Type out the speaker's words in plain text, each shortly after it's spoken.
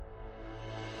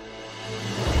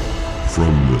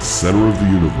From the center of the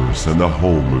universe and the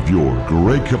home of your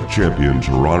Grey Cup champion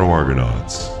Toronto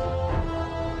Argonauts,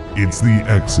 it's the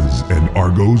X's and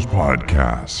Argos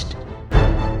podcast.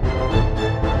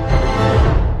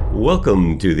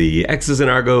 Welcome to the X's and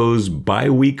Argos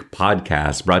bi-week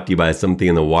podcast, brought to you by Something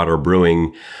in the Water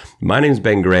Brewing. My name's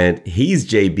Ben Grant. He's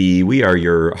JB. We are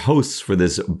your hosts for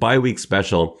this bi-week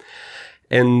special.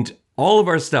 And all of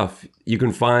our stuff you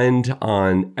can find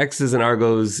on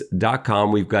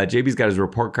xsandargos.com. We've got, JB's got his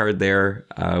report card there,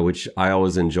 which I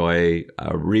always enjoy.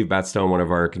 Reeve Batstone, one of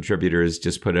our contributors,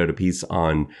 just put out a piece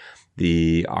on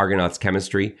the Argonauts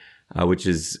chemistry, which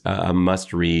is a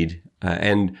must read.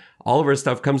 And all of our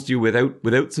stuff comes to you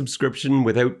without subscription,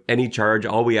 without any charge.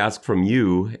 All we ask from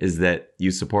you is that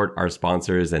you support our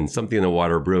sponsors, and Something in the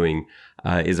Water Brewing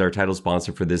is our title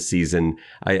sponsor for this season.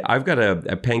 I've got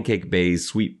a Pancake Bay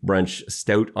Sweet Brunch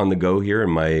Stout on the go here in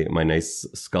my nice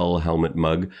skull helmet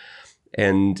mug.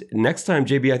 And next time,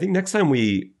 JB, I think next time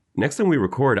we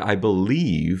record, I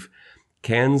believe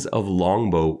cans of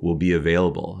Longboat will be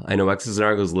available. I know X's and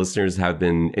Argos listeners have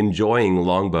been enjoying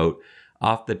Longboat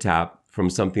off the tap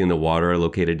from Something in the Water,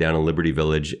 located down in Liberty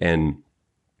Village. And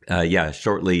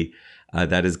shortly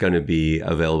that is going to be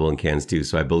available in cans too.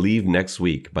 So I believe next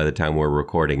week, by the time we're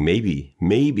recording,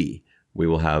 maybe we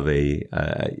will have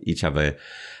each have a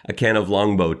can of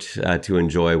Longboat to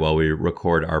enjoy while we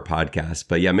record our podcast.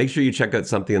 But yeah, make sure you check out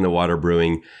Something in the Water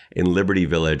Brewing in Liberty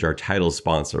Village, our title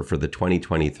sponsor for the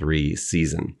 2023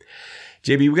 season.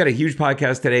 JB, we've got a huge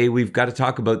podcast today. We've got to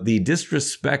talk about the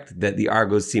disrespect that the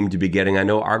Argos seem to be getting. I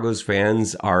know Argos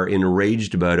fans are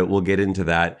enraged about it. We'll get into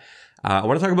that. I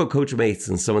want to talk about Coach Mace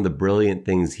and some of the brilliant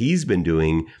things he's been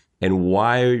doing and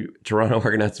why Toronto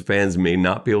Argonauts fans may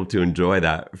not be able to enjoy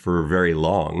that for very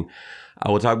long.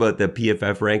 We'll talk about the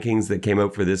PFF rankings that came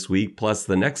out for this week, plus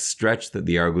the next stretch that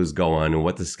the Argos go on and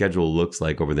what the schedule looks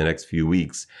like over the next few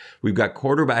weeks. We've got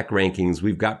quarterback rankings.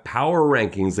 We've got power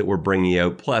rankings that we're bringing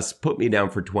out, plus Put Me Down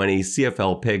for 20,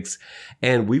 CFL Picks.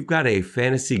 And we've got a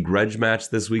fantasy grudge match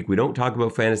this week. We don't talk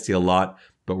about fantasy a lot,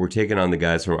 but we're taking on the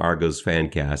guys from Argos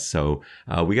Fancast. So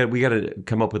we got to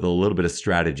come up with a little bit of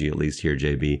strategy, at least here,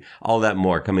 JB. All that and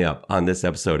more coming up on this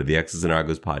episode of the X's and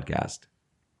Argos podcast.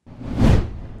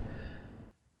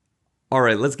 All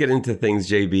right, let's get into things,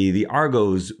 JB. The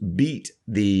Argos beat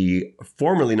the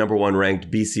formerly number one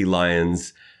ranked BC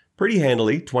Lions pretty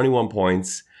handily, 21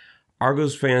 points.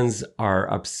 Argos fans are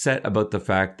upset about the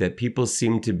fact that people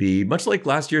seem to be, much like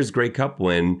last year's Grey Cup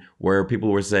win, where people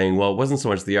were saying, well, it wasn't so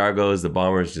much the Argos, the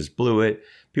Bombers just blew it.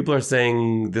 People are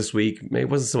saying this week, it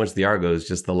wasn't so much the Argos,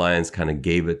 just the Lions kind of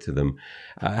gave it to them.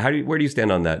 Where do you stand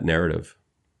on that narrative?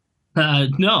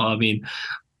 No, I mean,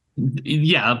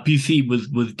 yeah, BC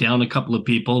was down a couple of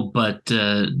people, but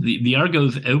the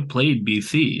Argos outplayed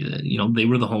BC. They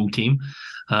were the home team.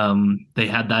 They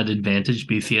had that advantage.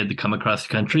 BC had to come across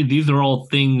the country. These are all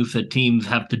things that teams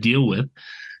have to deal with.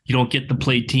 You don't get to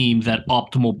play teams at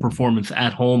optimal performance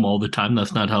at home all the time.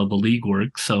 That's not how the league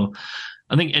works. So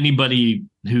I think anybody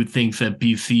who thinks that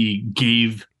BC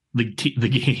gave the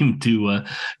game to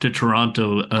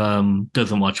Toronto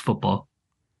doesn't watch football.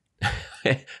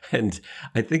 And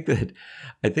I think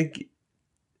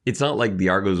it's not like the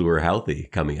Argos were healthy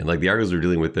coming in. Like the Argos were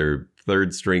dealing with their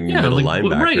third string middle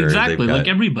linebacker. Right, exactly. Like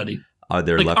everybody.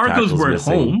 Their like left Argos were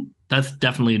missing. At home. That's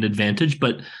definitely an advantage.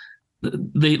 But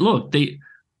they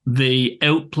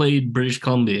outplayed British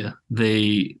Columbia.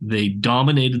 They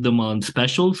dominated them on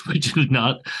specials, which is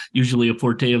not usually a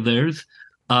forte of theirs.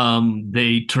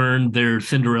 They turned their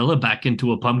Cinderella back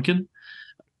into a pumpkin.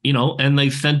 And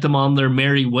they sent them on their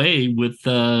merry way with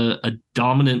a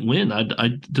dominant win.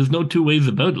 There's no two ways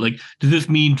about it. Like, does this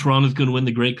mean Toronto's going to win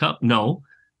the Grey Cup? No.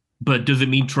 But does it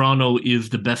mean Toronto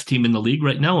is the best team in the league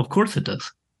right now? Of course it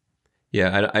does.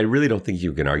 Yeah, I really don't think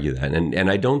you can argue that. And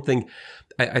I don't think...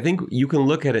 I think you can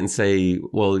look at it and say,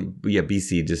 well, yeah,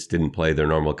 BC just didn't play their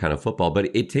normal kind of football, but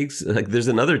it takes, like, there's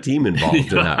another team involved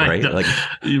in that, right? Like,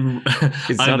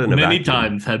 it's not in a many vacuum.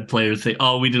 times had players say,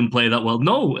 oh, we didn't play that well.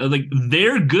 No, like,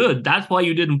 they're good. That's why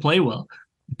you didn't play well.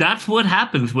 That's what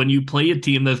happens when you play a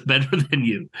team that's better than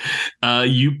you.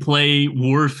 You play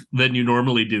worse than you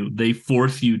normally do. They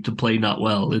force you to play not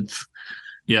well.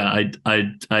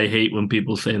 I hate when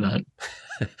people say that.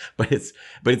 But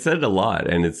it said it a lot,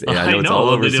 and it's I know it's all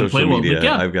over social media. Well,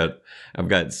 yeah. I've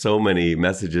got so many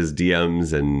messages,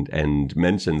 DMs, and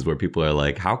mentions where people are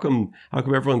like, "How come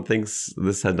everyone thinks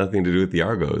this had nothing to do with the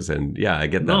Argos?" And yeah, I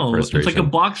get that frustration. It's like a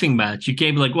boxing match. You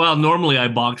can't be like, "Well, normally I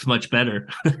box much better."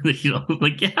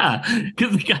 Like yeah,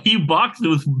 because the guy you boxed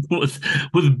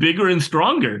was bigger and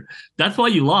stronger. That's why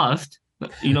you lost.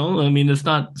 I mean, it's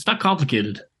not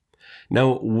complicated.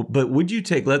 Now, but would you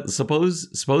take, suppose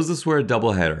this were a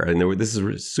doubleheader, and this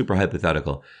is super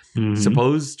hypothetical. Mm-hmm.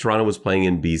 Suppose Toronto was playing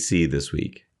in BC this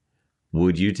week.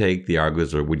 Would you take the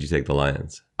Argos or would you take the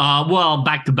Lions? Well,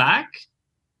 back to back.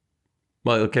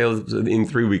 Well, okay, in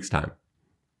 3 weeks' time.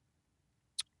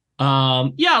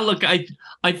 Yeah, look, I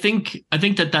think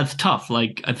that's tough.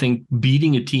 Like, I think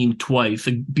beating a team twice,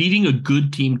 beating a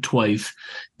good team twice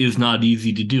is not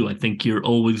easy to do. I think you're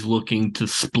always looking to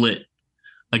split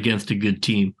against a good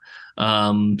team.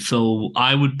 So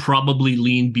I would probably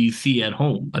lean BC at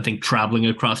home. I think traveling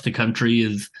across the country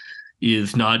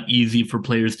is not easy for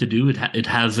players to do. It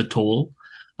has a toll.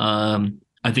 I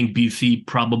think BC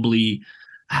probably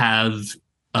has,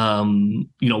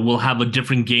 will have a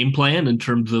different game plan in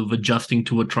terms of adjusting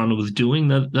to what Toronto was doing.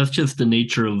 That's just the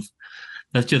nature of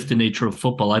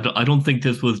football. I don't think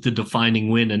this was the defining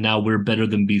win, and now we're better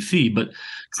than BC. But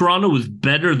Toronto was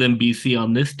better than BC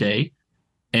on this day,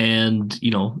 and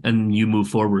you move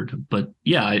forward. But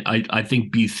yeah, I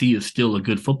think BC is still a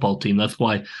good football team. That's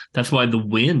why the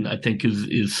win, I think,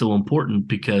 is so important,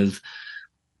 because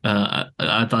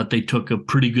I thought they took a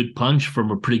pretty good punch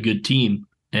from a pretty good team,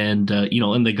 and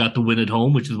they got the win at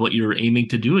home, which is what you're aiming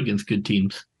to do against good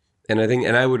teams. And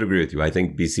I would agree with you. I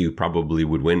think BC probably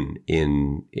would win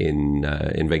in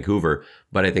Vancouver,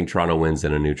 but I think Toronto wins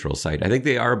in a neutral site. I think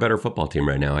they are a better football team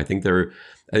right now. I think they're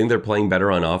playing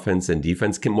better on offense and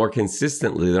defense, more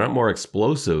consistently. They're not more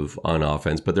explosive on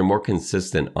offense, but they're more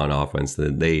consistent on offense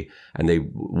than they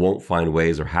won't find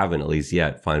ways, or haven't at least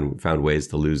yet found ways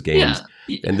to lose games.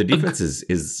 Yeah. And the defense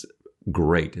is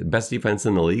great. Best defense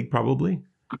in the league, probably.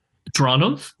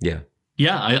 Toronto's? Yeah.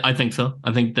 Yeah, I think so.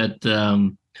 I think that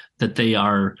that they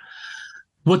are,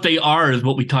 what they are is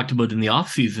what we talked about in the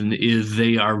offseason, is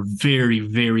they are very,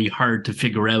 very hard to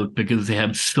figure out, because they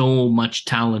have so much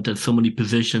talent at so many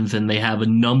positions, and they have a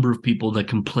number of people that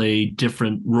can play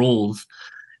different roles.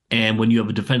 And when you have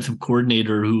a defensive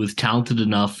coordinator who is talented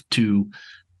enough to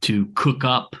cook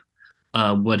up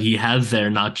what he has there,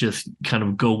 not just kind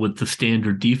of go with the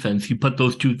standard defense, you put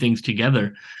those two things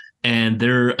together, and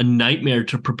they're a nightmare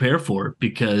to prepare for,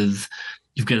 because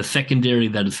you've got a secondary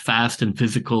that is fast and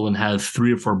physical and has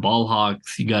 3 or 4 ball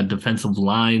hawks. You got a defensive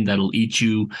line that'll eat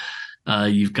you.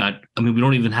 You've got, we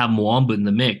don't even have Mwamba in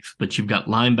the mix, but you've got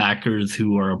linebackers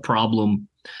who are a problem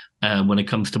when it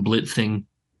comes to blitzing.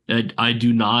 I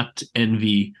do not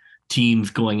envy teams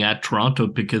going at Toronto,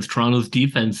 because Toronto's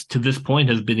defense to this point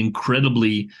has been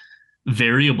incredibly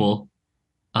variable.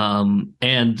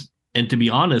 And to be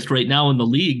honest, right now in the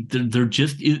league,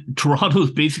 Toronto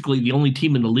is basically the only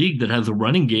team in the league that has a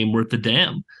running game worth a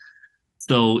damn.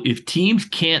 So if teams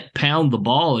can't pound the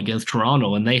ball against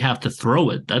Toronto and they have to throw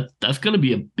it, that's going to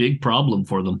be a big problem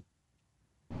for them.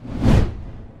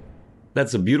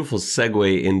 That's a beautiful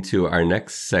segue into our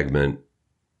next segment,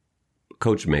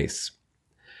 Coach Mace.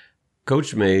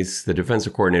 Coach Mace, the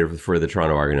defensive coordinator for the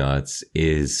Toronto Argonauts,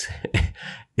 is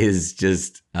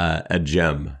just a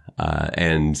gem.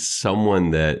 And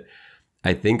someone that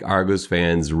I think Argos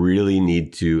fans really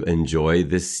need to enjoy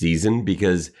this season,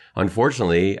 because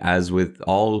unfortunately, as with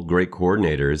all great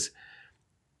coordinators,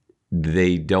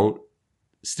 they don't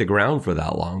stick around for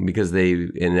that long, because they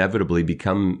inevitably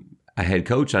become a head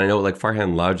coach. And I know, like,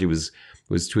 Farhan Lalji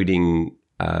was tweeting,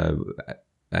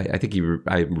 I think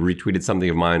I retweeted something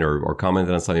of mine or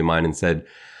commented on something of mine and said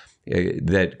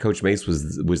that Coach Mace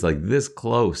was like this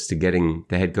close to getting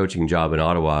the head coaching job in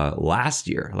Ottawa last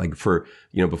year, like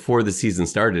before the season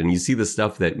started. And you see the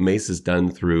stuff that Mace has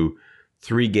done through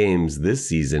 3 games this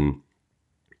season.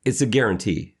 It's a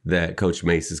guarantee that Coach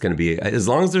Mace is going to be, as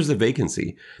long as there's a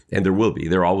vacancy, and there will be,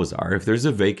 there always are. If there's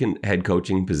a vacant head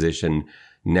coaching position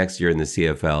next year in the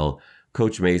CFL,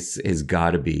 Coach Mace has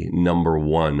got to be number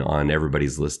 1 on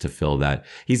everybody's list to fill that.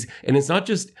 And it's not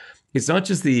just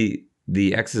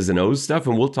the X's and O's stuff,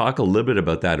 and we'll talk a little bit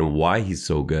about that and why he's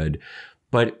so good,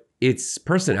 but it's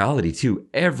personality too.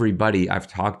 Everybody I've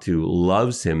talked to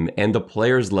loves him, and the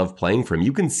players love playing for him.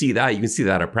 You can see that. You can see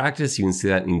that at practice. You can see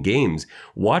that in games.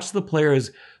 Watch the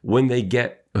players when they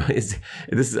get,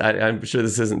 I'm sure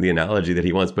this isn't the analogy that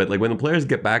he wants, but like when the players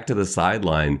get back to the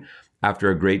sideline after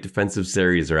a great defensive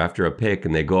series or after a pick,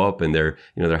 and they go up and they're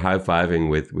high-fiving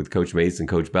with Coach Mace and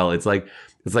Coach Bell, it's like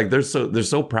they're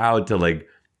so proud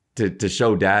to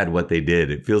show Dad what they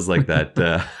did. It feels like that.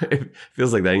 It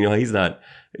feels like that.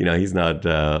 He's not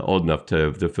old enough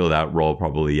to fill that role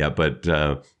probably yet. But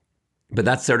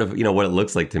that's sort of what it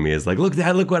looks like to me. Is like, look,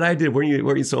 Dad, look what I did. Weren't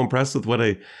you so impressed with what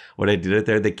I did it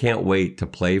there? They can't wait to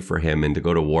play for him and to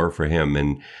go to war for him.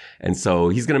 And so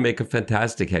he's going to make a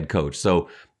fantastic head coach. So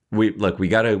we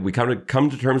come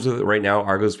to terms with it right now.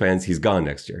 Argos fans, he's gone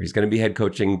next year. He's going to be head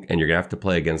coaching, and you're going to have to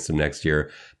play against him next year.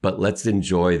 But let's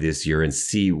enjoy this year and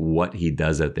see what he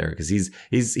does out there, because he's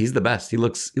the best. He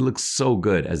looks so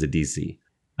good as a DC.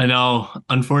 I know.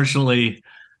 Unfortunately,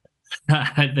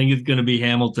 I think it's going to be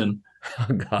Hamilton.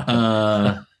 Oh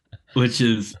God. Which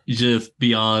is just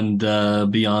beyond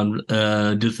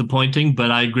disappointing.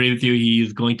 But I agree with you.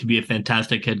 He's going to be a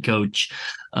fantastic head coach.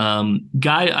 I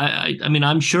mean,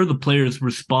 I'm sure the players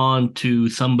respond to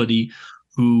somebody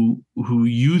who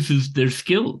uses their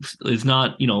skills. It's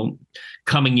not,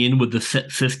 coming in with the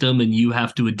set system and you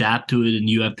have to adapt to it and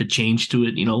you have to change to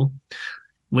it.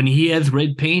 When he has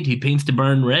red paint, he paints the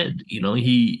barn red.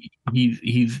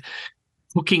 He's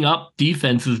hooking up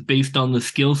defenses based on the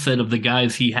skill set of the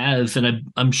guys he has. And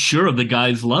I'm sure the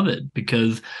guys love it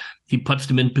because he puts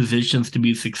them in positions to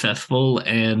be successful,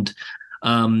 and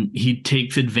he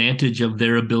takes advantage of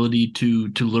their ability to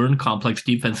learn complex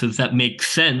defenses that make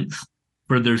sense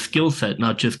for their skill set,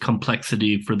 not just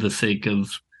complexity for the sake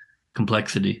of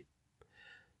complexity.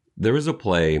 There was a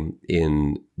play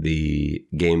in the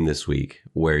game this week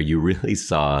where you really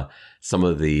saw some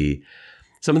of the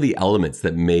elements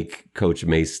that make Coach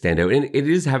Mace stand out. And it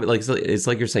is having, it's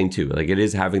like you're saying too, it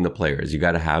is having the players. You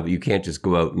can't just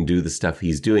go out and do the stuff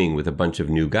he's doing with a bunch of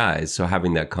new guys. So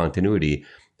having that continuity,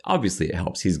 obviously it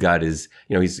helps. He's got his,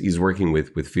 he's working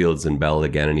with Fields and Bell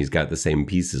again, and he's got the same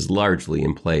pieces largely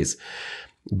in place.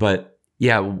 But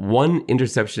yeah, one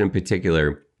interception in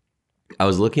particular, I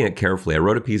was looking at carefully. I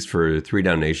wrote a piece for 3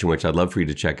 Down Nation, which I'd love for you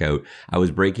to check out. I was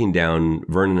breaking down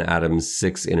Vernon Adams'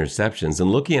 6 interceptions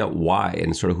and looking at why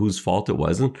and sort of whose fault it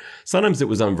was. And sometimes it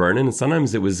was on Vernon, and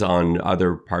sometimes it was on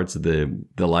other parts of the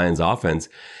Lions offense.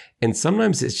 And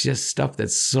sometimes it's just stuff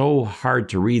that's so hard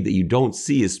to read that you don't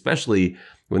see, especially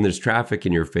when there's traffic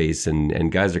in your face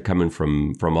and guys are coming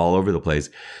from all over the place.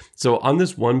 So on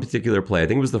this one particular play, I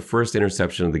think it was the first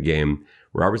interception of the game,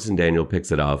 Robertson Daniel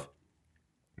picks it off.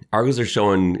 Argos are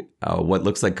showing what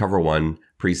looks like cover 1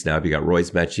 pre-snap. You got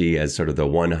Royce Mechie as sort of the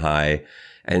one high.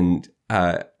 And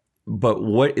but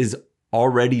what is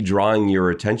already drawing your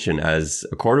attention as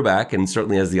a quarterback and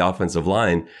certainly as the offensive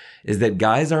line is that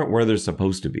guys aren't where they're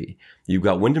supposed to be. You've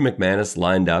got Wyndham McManus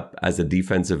lined up as a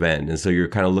defensive end. And so you're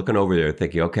kind of looking over there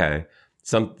thinking, okay,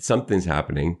 something's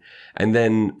happening. And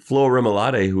then Flo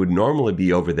Remolade, who would normally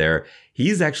be over there,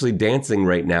 he's actually dancing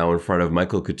right now in front of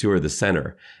Michael Couture, the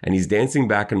center. And he's dancing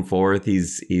back and forth.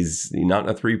 He's not in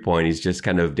a 3-point. He's just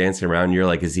kind of dancing around. You're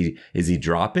like, is he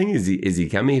dropping? Is he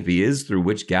coming? If he is, through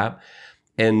which gap?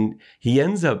 And he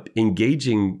ends up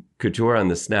engaging Couture on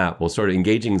the snap. Well, sort of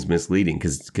engaging is misleading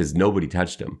because nobody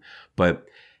touched him. But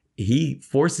he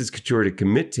forces Couture to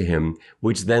commit to him,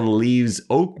 which then leaves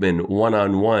Oakman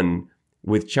one-on-one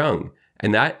with Chung.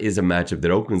 And that is a matchup that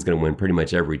Oakland's going to win pretty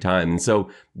much every time. And so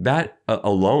that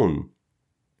alone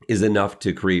is enough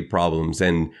to create problems.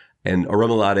 And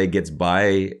Oromolade gets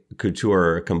by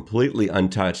Couture completely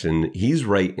untouched, and he's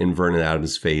right in Vernon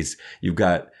Adams' face. You've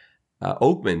got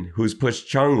Oakman, who's pushed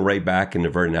Chung right back into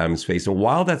Vernon Adams' face. And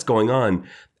while that's going on,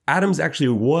 Adams actually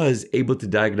was able to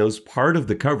diagnose part of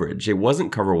the coverage. It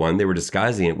wasn't cover 1. They were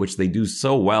disguising it, which they do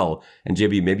so well. And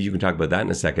JB, maybe you can talk about that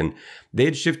in a second. They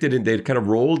had shifted and they'd kind of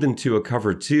rolled into a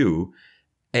cover 2.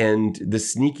 And the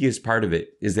sneakiest part of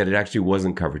it is that it actually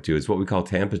wasn't cover 2. It's what we call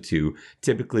Tampa 2.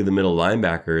 Typically, the middle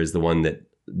linebacker is the one that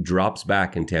drops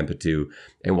back in Tampa 2.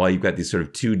 And while you've got these sort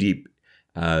of 2 deep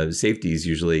safeties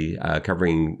usually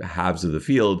covering halves of the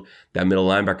field, that middle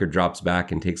linebacker drops back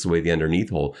and takes away the underneath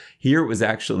hole. Here it was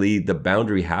actually the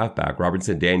boundary halfback,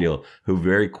 Robertson Daniel, who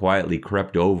very quietly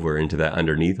crept over into that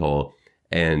underneath hole.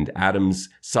 And Adams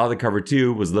saw the cover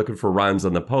 2, was looking for Rhymes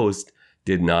on the post,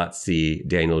 did not see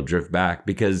Daniel drift back,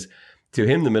 because to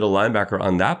him, the middle linebacker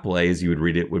on that play, as you would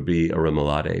read it, would be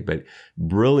Oromolade. But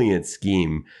brilliant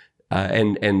scheme.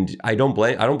 And I don't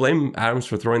blame Adams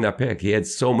for throwing that pick. He had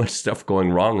so much stuff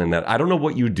going wrong in that. I don't know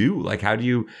what you do. Like, how do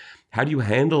you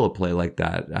handle a play like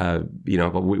that?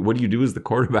 But what do you do as the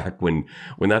quarterback when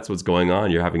that's what's going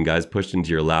on? You're having guys pushed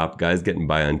into your lap, guys getting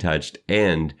by untouched,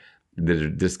 and they're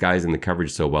disguising the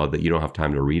coverage so well that you don't have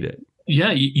time to read it.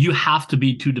 Yeah, you have to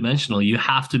be 2-dimensional. You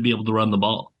have to be able to run the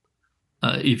ball.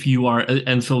 If you are,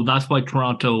 and so that's why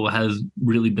Toronto has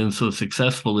really been so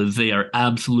successful, is they are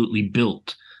absolutely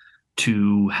built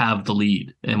to have the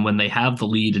lead. And when they have the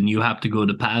lead and you have to go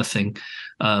to passing,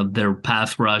 their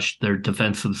pass rush, their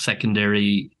defensive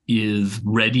secondary is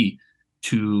ready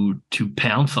to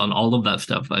pounce on all of that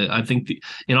stuff. I think,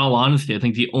 in all honesty, I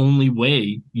think the only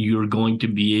way you're going to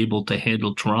be able to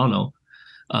handle Toronto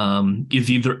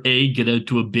is either A, get out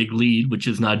to a big lead, which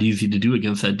is not easy to do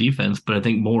against that defense, but I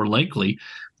think more likely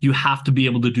you have to be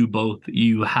able to do both.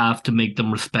 You have to make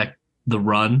them respect the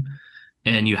run,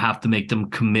 and you have to make them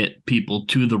commit people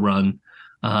to the run,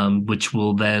 which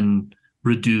will then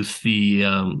reduce the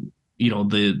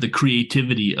the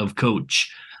creativity of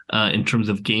coach in terms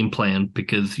of game plan,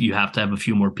 because you have to have a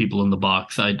few more people in the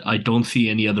box. I don't see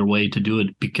any other way to do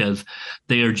it, because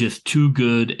they are just too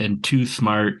good and too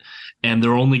smart, and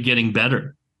they're only getting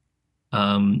better.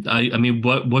 I mean,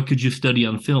 what could you study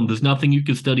on film? There's nothing you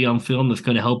can study on film that's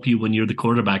going to help you when you're the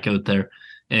quarterback out there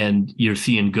and you're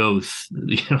seeing ghosts.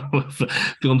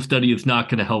 Film study is not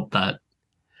going to help that.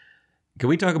 Can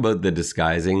we talk about the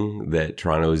disguising that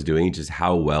Toronto is doing, just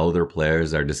how well their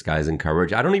players are disguising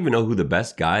coverage? I don't even know who the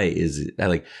best guy is.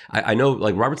 Like, I know,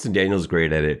 like, Robertson Daniel's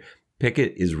great at it.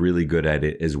 Pickett is really good at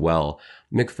it as well.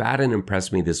 McFadden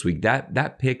impressed me this week.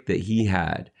 That pick that he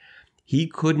had, he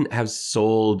couldn't have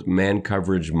sold man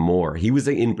coverage more. He was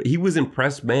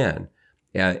impressed man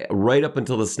right up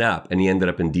until the snap, and he ended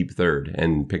up in deep third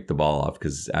and picked the ball off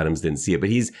because Adams didn't see it. But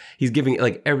he's giving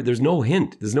there's no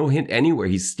hint. There's no hint anywhere.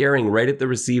 He's staring right at the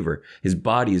receiver. His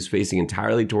body is facing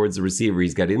entirely towards the receiver.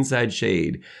 He's got inside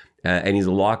shade, and he's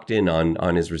locked in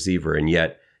on his receiver. And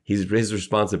yet his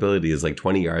responsibility is like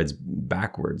 20 yards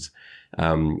backwards.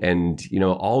 And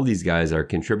all these guys are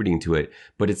contributing to it.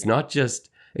 But it's not just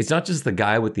the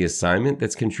guy with the assignment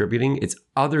that's contributing. It's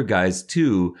other guys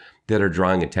too that are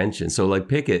drawing attention. So like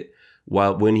Pickett,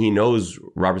 when he knows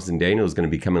Robertson Daniel is going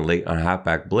to be coming late on a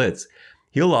halfback blitz,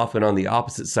 he'll often on the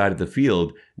opposite side of the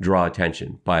field draw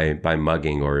attention by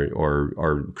mugging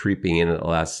or creeping in at the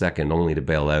last second only to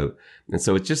bail out. And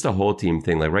so it's just a whole team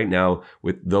thing. Like right now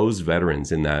with those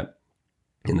veterans in that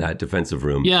defensive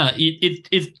room. Yeah,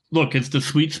 it's the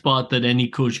sweet spot that any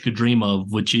coach could dream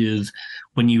of, which is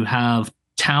when you have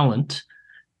talent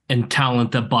and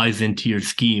talent that buys into your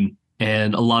scheme.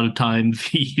 And a lot of times,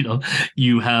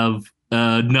 you have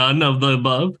none of the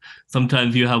above.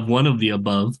 Sometimes you have one of the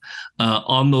above.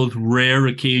 On those rare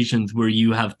occasions where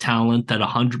you have talent that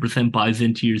 100% buys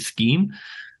into your scheme,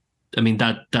 I mean,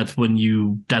 that's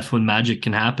when magic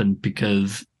can happen,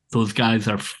 because those guys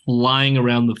are flying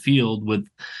around the field with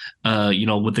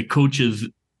the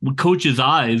coach's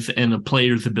eyes and a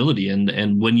player's ability.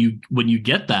 And when you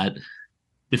get that,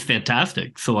 it's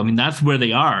fantastic. So, I mean, that's where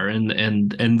they are.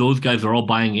 And those guys are all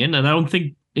buying in. And I don't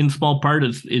think in small part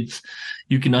it's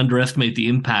you can underestimate the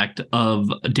impact of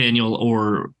Daniel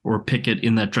or Pickett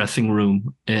in that dressing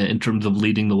room in terms of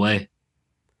leading the way.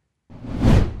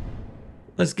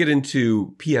 Let's get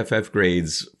into PFF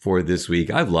grades for this week.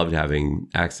 I've loved having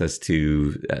access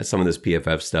to some of this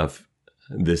PFF stuff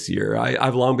this year.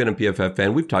 I've long been a PFF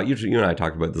fan. We've talked, you and I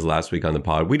talked about this last week on the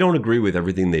pod. We don't agree with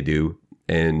everything they do,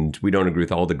 and we don't agree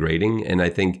with all the grading. And I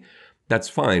think that's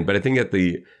fine. But I think at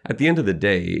the end of the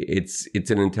day, it's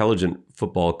an intelligent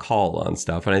football call on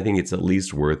stuff. And I think it's at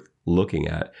least worth looking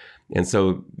at. And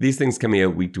so these things coming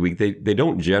out week to week, they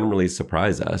don't generally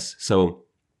surprise us. So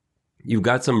you've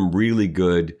got some really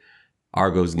good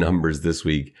Argos numbers this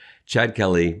week. Chad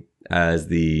Kelly as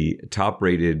the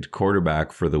top-rated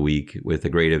quarterback for the week with a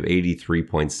grade of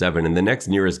 83.7, and the next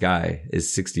nearest guy is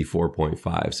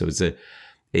 64.5. So it's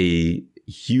a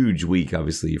huge week,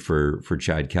 obviously, for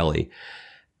Chad Kelly.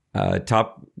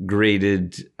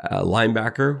 Top-graded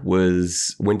linebacker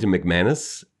was Wynton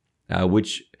McManus,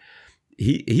 which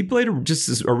he played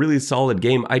just a really solid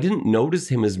game. I didn't notice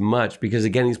him as much because,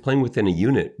 again, he's playing within a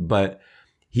unit, but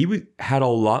he had a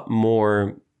lot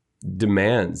more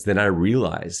demands than I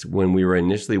realized when we were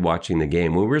initially watching the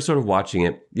game. When we were sort of watching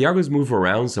it, the Argos move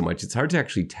around so much, it's hard to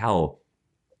actually tell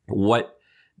what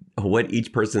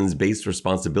each person's base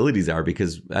responsibilities are,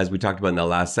 because as we talked about in the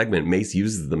last segment, Mace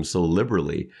uses them so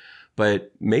liberally.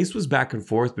 But Mace was back and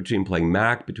forth between playing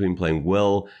Mac, between playing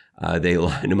Will. They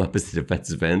lined him up as a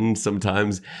defensive end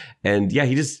sometimes. And yeah,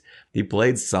 he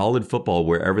played solid football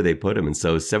wherever they put him. And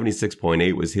so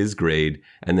 76.8 was his grade.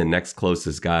 And the next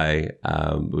closest guy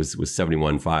was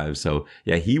 71.5. So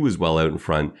yeah, he was well out in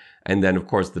front. And then, of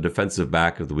course, the defensive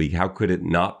back of the week, how could it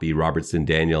not be Robertson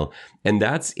Daniel? And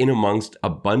that's in amongst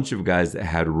a bunch of guys that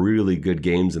had really good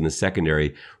games in the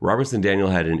secondary. Robertson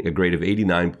Daniel had a grade of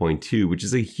 89.2, which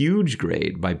is a huge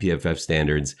grade by PFF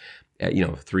standards.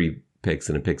 3 picks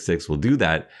and a pick six will do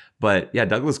that. But yeah,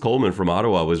 Douglas Coleman from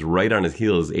Ottawa was right on his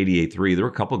heels, 88.3. There were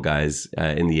a couple guys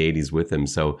in the 80s with him.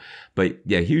 So, but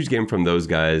yeah, huge game from those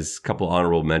guys. Couple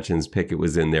honorable mentions. Pickett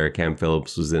was in there. Cam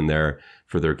Phillips was in there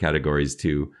for their categories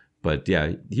too. But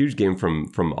yeah, huge game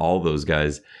from all those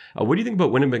guys. What do you think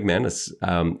about Wynton McManus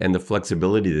and the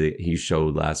flexibility that he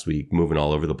showed last week, moving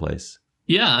all over the place?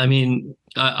 Yeah, I mean,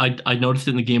 I noticed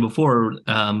in the game before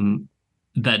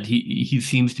that he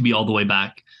seems to be all the way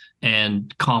back.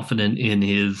 and confident in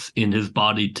his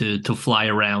body to fly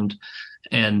around.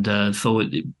 And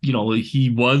he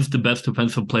was the best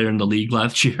defensive player in the league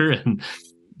last year, and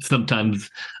sometimes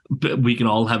we can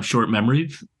all have short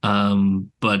memories.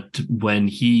 But when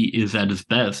he is at his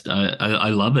best, I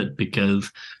love it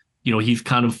because, he's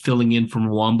kind of filling in for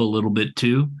Mwamba a little bit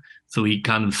too. So he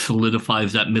kind of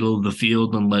solidifies that middle of the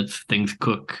field and lets things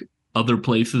cook other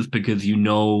places because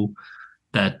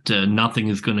that nothing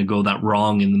is going to go that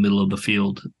wrong in the middle of the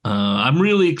field. I'm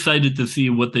really excited to see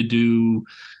what they do.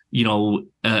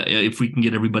 If we can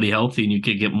get everybody healthy and you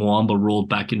could get Mwamba rolled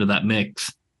back into that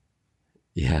mix.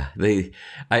 Yeah,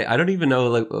 I don't even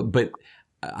know, but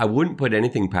I wouldn't put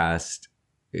anything past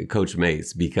Coach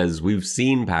Mace because we've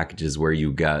seen packages where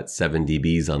you got 7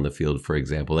 DBs on the field, for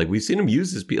example. Like we've seen him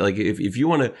use this. Like if you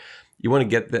want to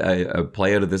get a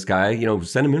play out of this guy,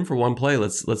 send him in for one play.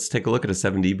 Let's take a look at a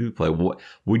 7 DB play.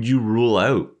 Would you rule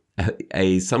out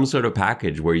some sort of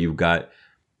package where you've got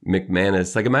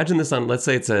McManus? Like imagine this on, let's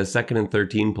say it's a 2nd and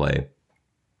 13 play,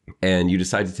 and you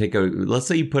decide to take out. Let's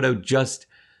say you put out just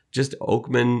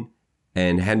Oakman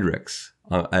and Hendricks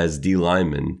as D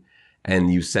linemen,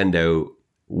 and you send out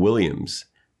Williams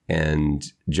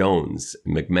and Jones,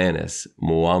 McManus,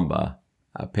 Mwamba,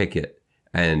 Pickett,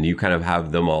 and you kind of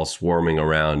have them all swarming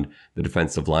around the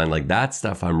defensive line. Like that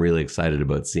stuff I'm really excited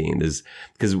about seeing, is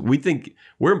because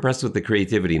we're impressed with the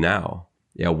creativity now.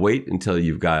 Yeah, wait until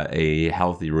you've got a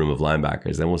healthy room of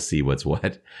linebackers, then we'll see what's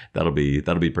what. That'll be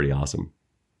pretty awesome.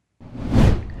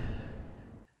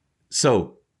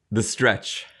 So the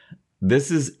stretch. This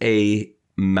is a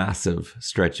massive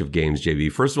stretch of games,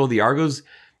 JB. First of all, the Argos,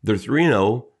 they're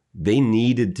 3-0. They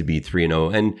needed to be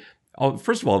 3-0. And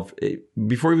first of all,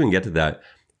 before we even get to that,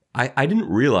 I didn't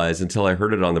realize until I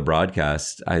heard it on the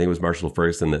broadcast, I think it was Marshall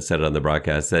Ferguson that said it on the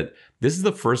broadcast, that this is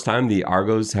the first time the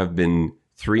Argos have been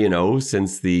 3-0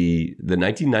 since the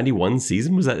 1991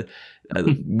 season. Was that,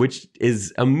 which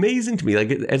is amazing to me.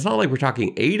 Like it's not like we're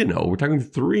talking 8-0. We're talking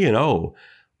 3-0.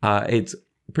 It's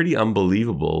pretty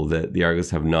unbelievable that the Argos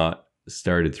have not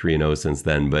started 3-0 since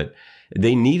then, but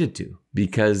they needed to,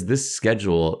 because this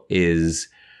schedule is,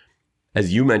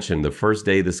 as you mentioned, the first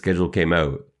day the schedule came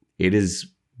out, it is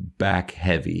back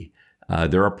heavy.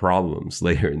 There are problems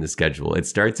later in the schedule. It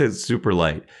starts out super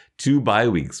light, 2 bye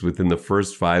weeks within the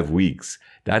first 5 weeks.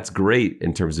 That's great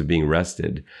in terms of being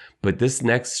rested, but this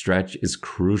next stretch is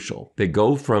crucial.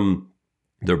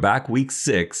 They're back week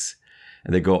 6,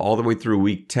 and they go all the way through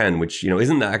week 10, which,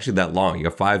 isn't actually that long. You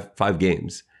got five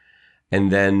games.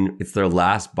 And then it's their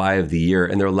last bye of the year.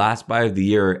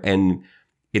 And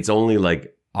it's only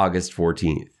like August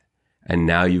 14th. And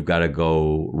now you've got to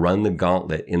go run the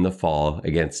gauntlet in the fall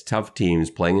against tough teams,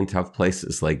 playing in tough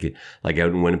places, like out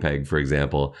in Winnipeg, for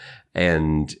example.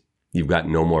 And you've got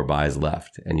no more buys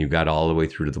left, and you've got all the way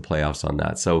through to the playoffs on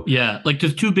that. So yeah, like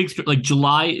there's 2 big, like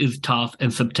July is tough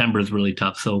and September is really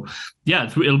tough. So yeah,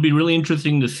 it'll be really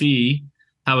interesting to see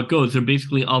how it goes. They're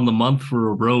basically on the month for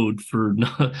a road for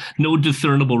no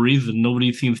discernible reason.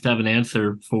 Nobody seems to have an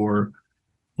answer for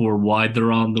why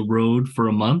they're on the road for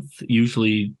a month.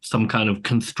 Usually some kind of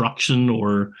construction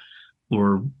or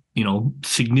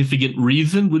significant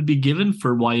reason would be given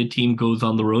for why a team goes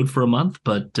on the road for a month,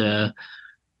 but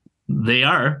they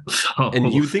are. So.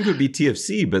 And you think it would be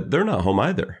TFC, but they're not home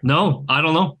either. No, I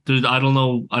don't know. I don't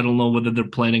know whether they're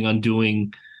planning on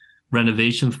doing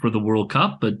renovations for the World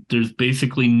Cup, but there's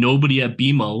basically nobody at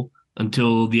BMO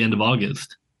until the end of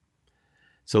August.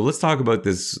 So let's talk about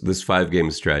this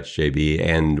 5-game stretch, JB,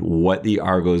 and what the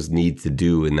Argos need to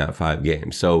do in that 5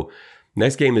 games. So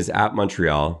next game is at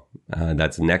Montreal.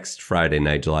 That's next Friday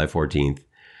night, July 14th.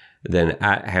 Then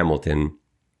at Hamilton.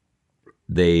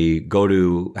 They go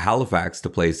to Halifax to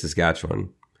play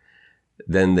Saskatchewan.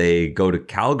 Then they go to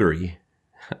Calgary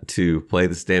to play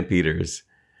the Stampeders.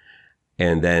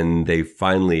 And then they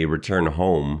finally return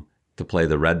home to play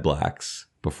the Red Blacks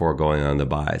before going on the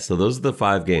bye. So those are the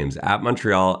 5 games: at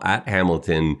Montreal, at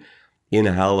Hamilton, in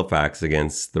Halifax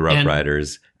against the Rough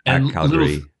Riders, at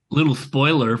Calgary. Little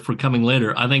spoiler for coming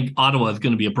later, I think Ottawa is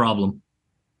going to be a problem.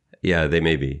 Yeah, they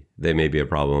may be a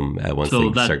problem once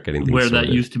they start getting things where sorted.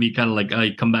 That used to be kind of like,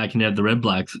 I come back and you have the Red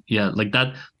Blacks. Yeah, like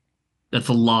that's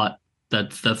a lot.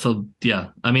 Yeah.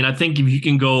 I mean, I think if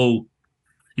you go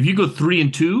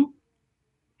 3-2,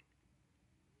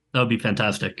 that would be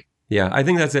fantastic. Yeah, I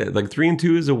think that's it. Like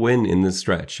 3-2 is a win in this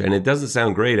stretch, and it doesn't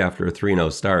sound great after a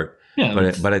 3-0 start.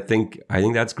 Yeah, but I think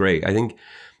that's great. I think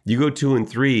you go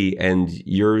 2-3, and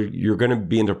you're going to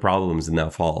be into problems in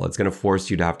that fall. It's going to force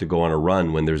you to have to go on a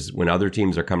run when other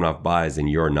teams are coming off buys and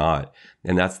you're not.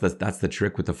 And that's the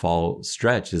trick with the fall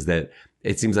stretch, is that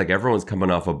it seems like everyone's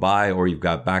coming off a bye, or you've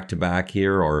got back-to-back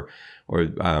here, or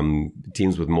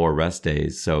teams with more rest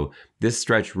days. So this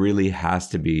stretch really has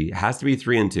to be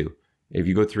 3-2. If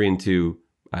you go 3-2,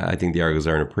 I think the Argos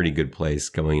are in a pretty good place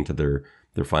going into their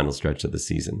final stretch of the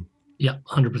season. Yeah,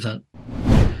 100%.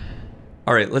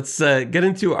 All right, let's get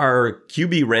into our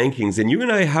QB rankings. And you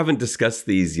and I haven't discussed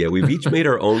these yet. We've each made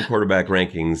our own quarterback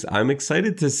rankings. I'm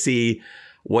excited to see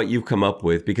what you've come up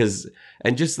with because,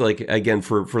 and just like, again,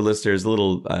 for listeners, a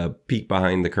little peek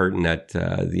behind the curtain at,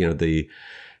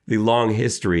 the long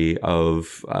history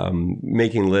of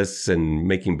making lists and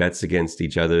making bets against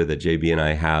each other that JB and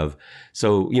I have.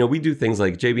 So, we do things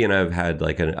like JB and I have had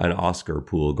like an Oscar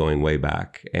pool going way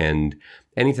back. And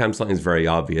anytime something's very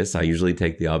obvious, I usually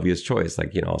take the obvious choice.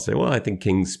 Like, I'll say, well, I think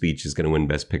King's Speech is going to win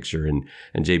Best Picture. And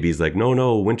JB's like,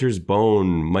 no, Winter's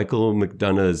Bone, Michael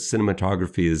McDonough's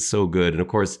cinematography is so good. And of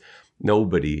course,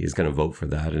 nobody is going to vote for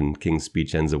that. And King's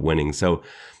Speech ends up winning. So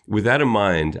with that in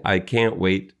mind, I can't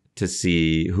wait to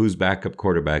see whose backup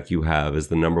quarterback you have as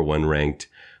the number one ranked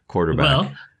quarterback.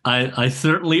 Well, I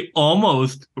certainly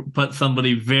almost put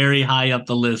somebody very high up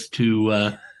the list who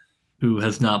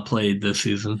has not played this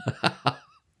season.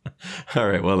 All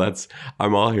right. Well,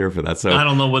 I'm all here for that. So I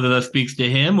don't know whether that speaks to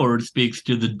him or it speaks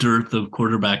to the dearth of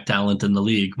quarterback talent in the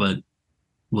league, but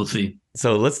we'll see.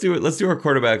 So let's do it. Let's do our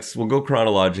quarterbacks. We'll go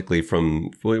chronologically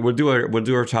we'll do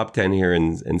our top 10 here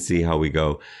and see how we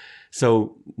go.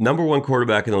 So number one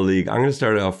quarterback in the league. I'm going to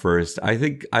start it off first. I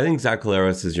think Zach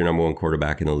Collaros is your number one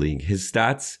quarterback in the league. His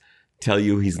stats tell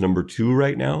you he's number two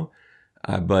right now.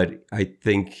 But I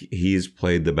think he's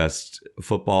played the best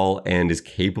football and is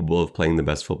capable of playing the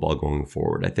best football going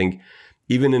forward. I think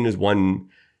even in his one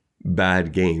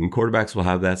bad game, quarterbacks will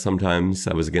have that sometimes.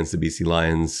 That was against the BC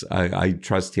Lions. I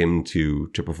trust him to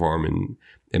perform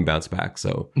and bounce back.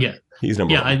 So yeah, he's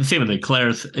number one. Yeah, same with it.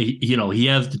 Claire's, he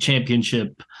has the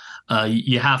championship.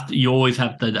 You always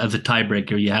have to, as a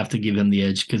tiebreaker, you have to give him the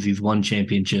edge because he's won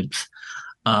championships.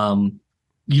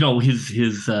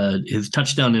 His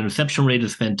touchdown interception rate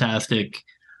is fantastic.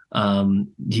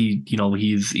 He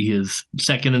is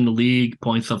second in the league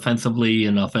points offensively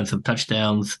and offensive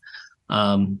touchdowns.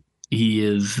 He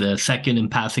is second in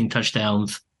passing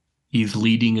touchdowns. He's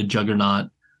leading a juggernaut.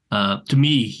 To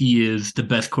me, he is the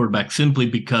best quarterback simply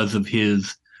because of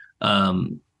his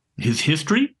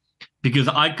history. Because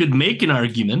I could make an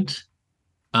argument,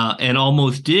 and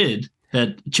almost did,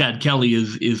 that Chad Kelly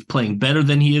is playing better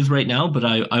than he is right now, but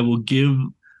I will give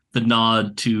the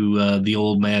nod to the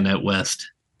old man at West.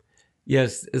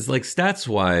 Yes, it's like stats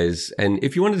wise. And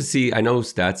if you wanted to see, I know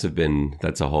stats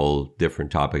that's a whole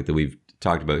different topic that we've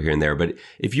talked about here and there. But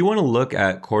if you want to look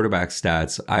at quarterback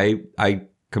stats, I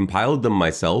compiled them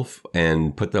myself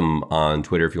and put them on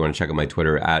Twitter. If you want to check out my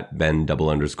Twitter at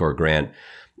Ben_Grant.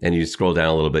 And you scroll down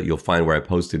a little bit, you'll find where I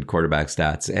posted quarterback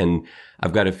stats. And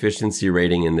I've got efficiency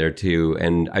rating in there too.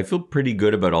 And I feel pretty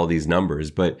good about all these numbers.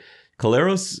 But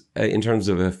Collaros, in terms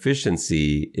of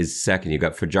efficiency, is second. You've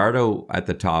got Fajardo at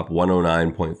the top,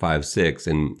 109.56.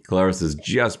 And Collaros is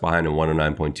just behind him,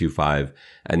 109.25.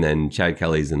 And then Chad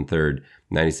Kelly's in third,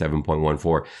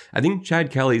 97.14. I think Chad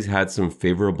Kelly's had some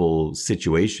favorable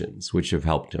situations which have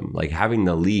helped him. Like having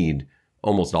the lead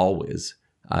almost always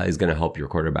is going to help your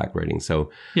quarterback rating. So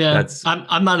yeah,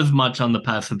 I'm not as much on the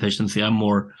pass efficiency. I'm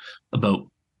more about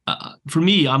for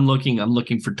me. I'm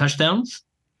looking for touchdowns.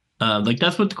 Like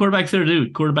that's what the quarterback's there to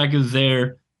do. Quarterback is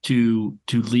there to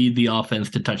lead the offense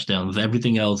to touchdowns.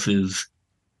 Everything else is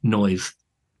noise.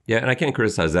 Yeah, and I can't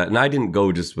criticize that. And I didn't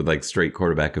go just with like straight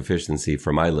quarterback efficiency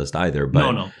for my list either. But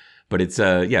no. But it's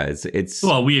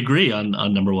well, we agree on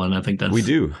number one. I think that's we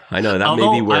do. I know that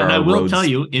may be where our I will roads tell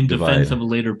you, in divide. defense of a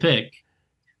later pick,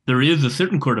 there is a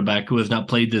certain quarterback who has not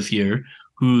played this year,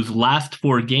 whose last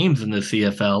four games in the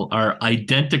CFL are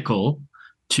identical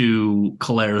to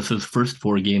Collaros' first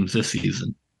four games this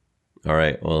season. All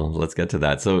right, well, let's get to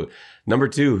that. So, number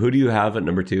two, who do you have at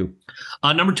number two?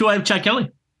 Number two, I have Chad Kelly.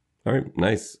 All right,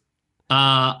 nice.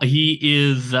 He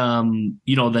is,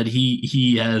 that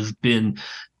he has been,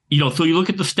 so you look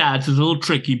at the stats, it's a little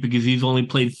tricky because he's only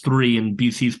played 3 and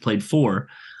BC's played 4.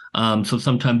 So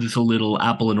sometimes it's a little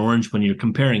apple and orange when you're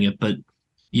comparing it, but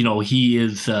he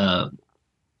is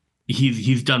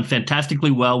he's done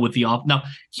fantastically well with the off. Now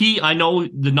I know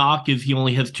the knock is he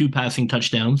only has 2 passing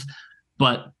touchdowns,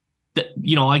 but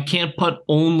I can't put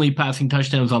only passing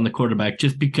touchdowns on the quarterback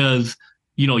just because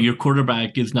your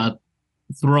quarterback is not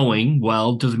throwing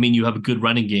well doesn't mean you have a good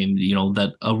running game.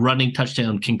 That a running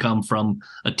touchdown can come from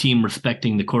a team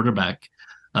respecting the quarterback.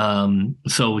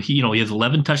 So he has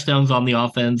 11 touchdowns on the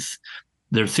offense.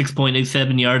 They're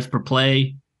 6.87 yards per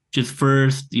play. just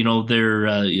first.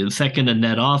 They're second in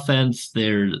net offense.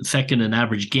 They're second in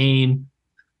average gain.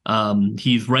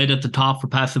 He's right at the top for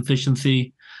pass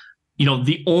efficiency.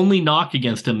 The only knock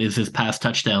against him is his pass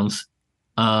touchdowns.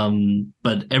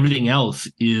 But everything else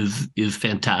is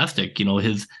fantastic.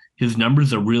 His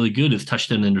numbers are really good. His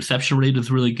touchdown interception rate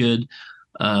is really good.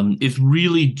 It's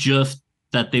really just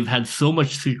that they've had so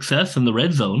much success in the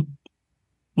red zone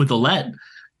with Ouellette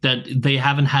that they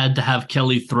haven't had to have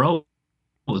Kelly throw.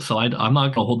 So I'm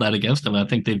not going to hold that against them. I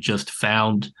think they've just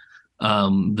found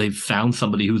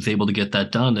somebody who's able to get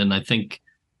that done. And I think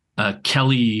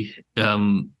Kelly,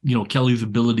 Kelly's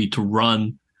ability to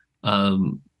run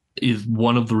is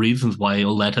one of the reasons why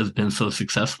Ouellette has been so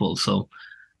successful. So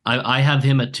I have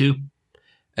him at 2.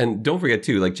 And don't forget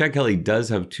too, like Chad Kelly does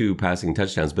have 2 passing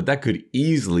touchdowns, but that could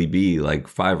easily be like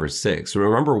 5 or 6.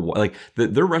 Remember, like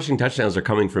their rushing touchdowns are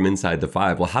coming from inside the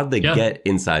 5. Well, how did they get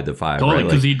inside the 5? Totally, right?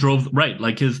 Because he drove right.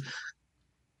 Like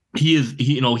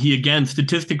he again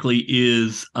statistically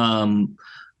is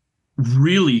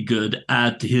really good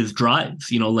at his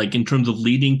drives. Like in terms of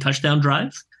leading touchdown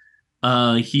drives,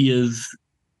 he is.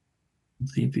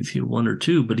 Let's see if he's here 1 or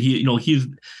 2, but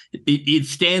it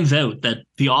stands out that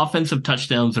the offensive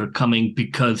touchdowns are coming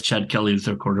because Chad Kelly is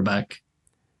their quarterback.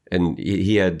 And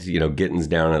he had, Gittins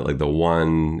down at like the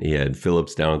 1. He had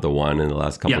Phillips down at the 1 in the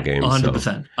last couple games. 100%.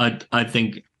 So. I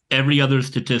think every other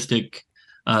statistic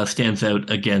stands out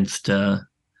against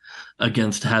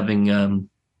having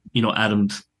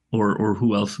Adams or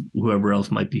whoever else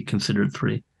might be considered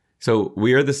 3. So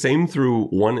we are the same through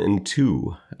 1 and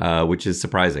 2, which is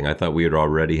surprising. I thought we would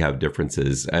already have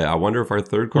differences. I wonder if our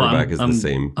third quarterback is the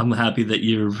same. I'm happy that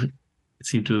you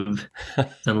seem to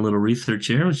have done a little research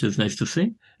here, which is nice to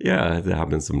see. Yeah, it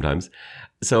happens sometimes.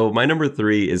 So my number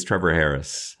 3 is Trevor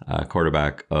Harris,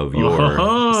 quarterback of your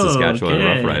Saskatchewan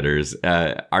Roughriders.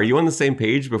 Are you on the same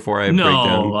page before I break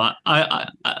down? No,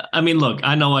 I mean, look,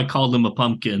 I know I called him a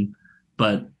pumpkin,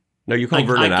 but... No, you call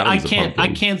Vernon Adams a pumpkin. I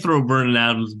can't throw Vernon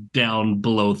Adams down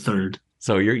below 3rd.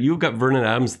 So you've got Vernon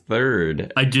Adams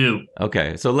 3rd. I do.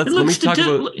 Okay, so let me talk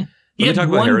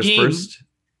about Harris first.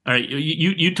 All right,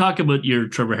 you talk about your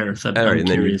Trevor Harris. All right, and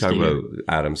then you talk about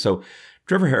Adams. So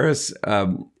Trevor Harris,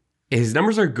 his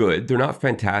numbers are good. They're not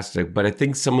fantastic, but I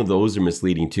think some of those are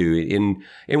misleading too.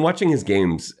 In watching his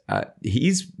games,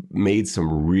 he's made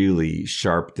some really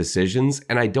sharp decisions,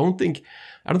 and I don't think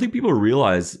people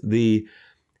realize the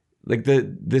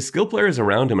skill players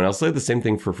around him, and I'll say the same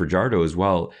thing for Fajardo as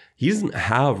well. He doesn't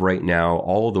have right now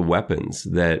all the weapons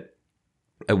that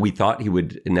we thought he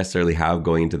would necessarily have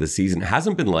going into the season. It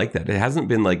hasn't been like that. It hasn't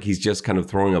been like he's just kind of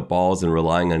throwing up balls and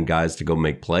relying on guys to go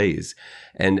make plays.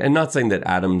 And not saying that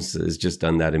Adams has just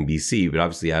done that in BC, but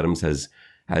obviously Adams has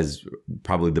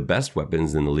probably the best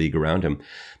weapons in the league around him.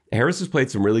 Harris has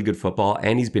played some really good football,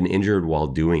 and he's been injured while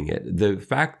doing it. The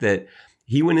fact that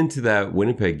he went into that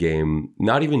Winnipeg game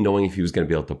not even knowing if he was going to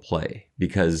be able to play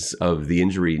because of the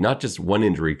injury, not just one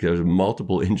injury, because there was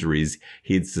multiple injuries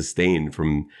he had sustained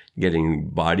from getting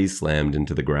body slammed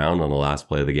into the ground on the last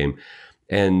play of the game.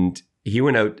 And he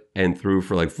went out and threw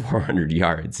for like 400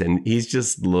 yards, and he's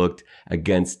just looked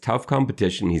against tough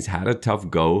competition. He's had a tough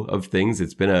go of things.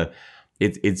 It's been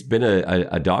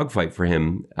a dogfight for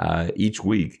him each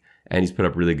week. And he's put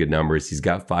up really good numbers. He's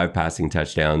got 5 passing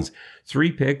touchdowns,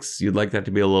 3 picks. You'd like that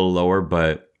to be a little lower,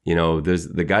 but there's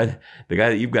the guy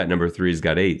that you've got number 3 has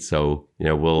got 8. So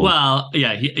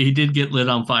he did get lit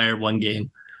on fire one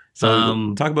game.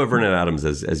 So talk about Vernon Adams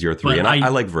as your 3, and I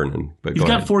like Vernon. But he's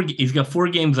got 4. He's got 4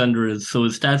 games under his, so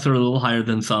his stats are a little higher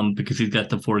than some because he's got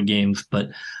the 4 games.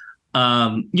 But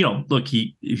look,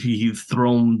 he's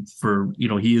thrown for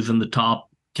he is in the top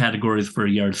categories for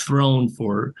yards thrown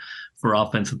for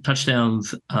offensive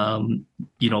touchdowns.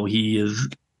 He is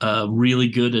really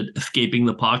good at escaping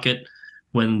the pocket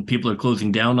when people are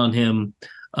closing down on him.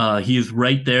 He is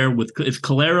right there with it's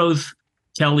Caleros,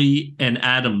 Kelly, and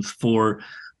Adams for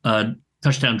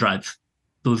touchdown drives.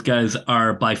 Those guys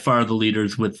are by far the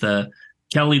leaders, with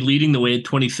Kelly leading the way at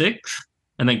 26,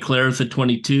 and then Caleros at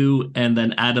 22, and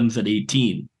then Adams at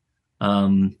 18.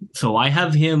 So I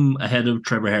have him ahead of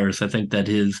Trevor Harris. I think that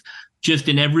just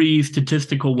in every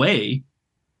statistical way,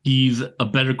 he's a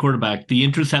better quarterback. The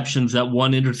interceptions, that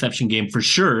 1 interception game for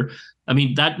sure. I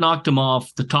mean, that knocked him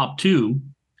off the top 2.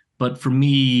 But for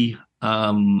me,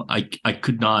 I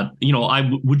could not.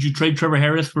 Would you trade Trevor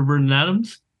Harris for Vernon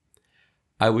Adams?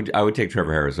 I would take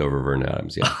Trevor Harris over Vernon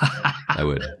Adams. Yeah, I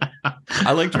would.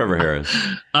 I like Trevor Harris.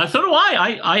 So do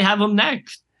I. I have him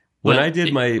next. I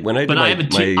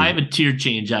have a tier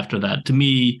change after that. To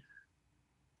me,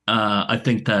 I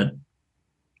think that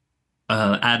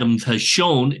Adams has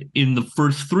shown in the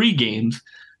first 3 games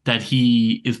that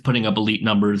he is putting up elite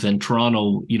numbers, and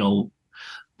Toronto,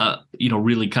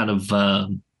 really kind of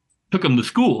took him to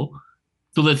school.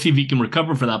 So let's see if he can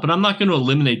recover for that. But I'm not going to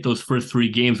eliminate those first 3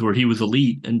 games where he was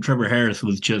elite and Trevor Harris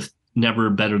was just never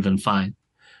better than fine.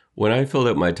 When I filled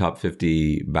out my top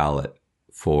 50 ballot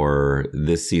for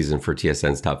this season for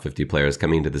TSN's top 50 players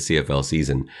coming into the CFL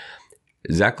season,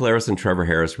 Zach Collaros and Trevor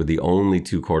Harris were the only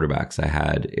 2 quarterbacks I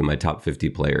had in my top 50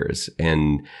 players.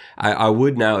 And I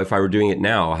would now, if I were doing it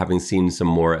now, having seen some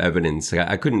more evidence,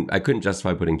 I couldn't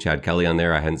justify putting Chad Kelly on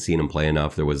there. I hadn't seen him play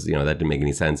enough. There was, that didn't make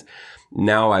any sense.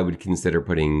 Now I would consider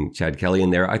putting Chad Kelly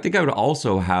in there. I think I'd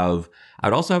also have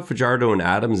Fajardo and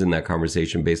Adams in that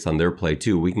conversation based on their play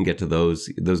too. We can get to those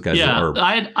guys. Yeah,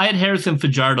 I had Harris and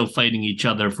Fajardo fighting each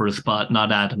other for a spot, not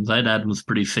Adams. I had Adams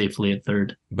pretty safely at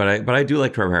 3rd. But I do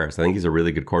like Trevor Harris. I think he's a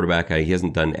really good quarterback. He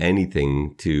hasn't done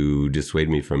anything to dissuade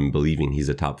me from believing he's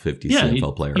a top 50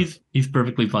 CFL player. He's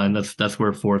perfectly fine. That's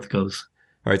where 4th goes.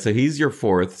 All right, so he's your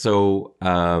 4th. So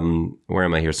where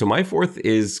am I here? So my 4th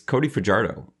is Cody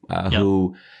Fajardo,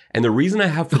 who, and the reason I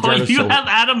have Fajardo. You have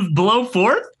Adams below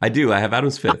 4th? I do. I have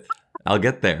Adams 5th. I'll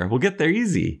get there. We'll get there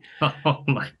easy. Oh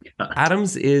my God.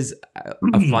 Adams is a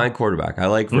fine quarterback. I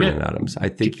like Vernon Adams. I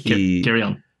think carry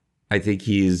on. I think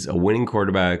he's a winning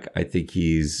quarterback. I think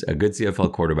he's a good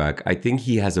CFL quarterback. I think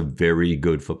he has a very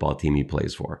good football team he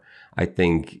plays for. I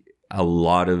think a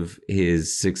lot of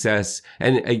his success,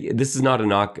 and this is not a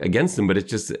knock against him, but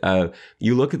it's just,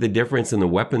 you look at the difference in the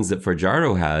weapons that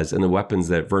Fajardo has and the weapons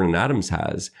that Vernon Adams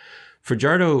has.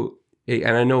 Fajardo,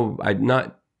 and I know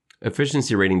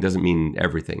efficiency rating doesn't mean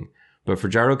everything, but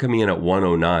Fajardo coming in at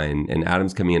 109 and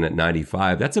Adams coming in at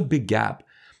 95, that's a big gap.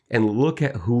 And look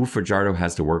at who Fajardo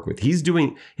has to work with. He's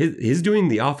doing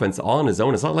the offense all on his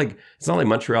own. It's not like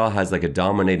Montreal has like a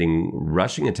dominating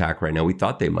rushing attack right now. We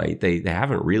thought they might. They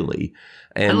haven't really.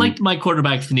 And I like my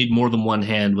quarterbacks to need more than one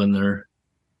hand when they're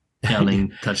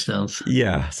counting touchdowns.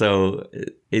 Yeah. So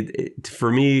it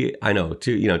for me, I know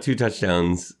 2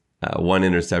 touchdowns, 1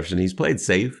 interception. He's played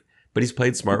safe, but he's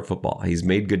played smart football. He's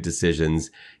made good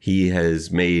decisions. He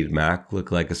has made Mac look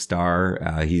like a star.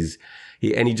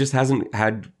 He just hasn't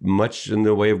had much in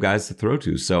the way of guys to throw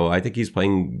to. So I think he's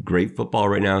playing great football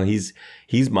right now. He's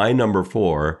my number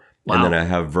 4. Wow. And then I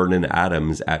have Vernon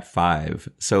Adams at 5.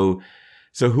 So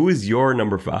who is your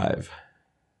number 5?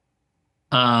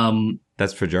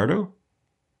 That's Fajardo?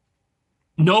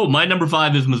 No, my number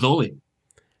 5 is Mazzoli.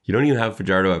 You don't even have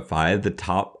Fajardo at 5, the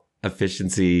top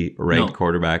efficiency ranked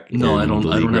quarterback. No, I don't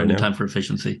have any time for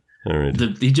efficiency. All right.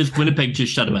 Winnipeg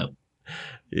just shut him out.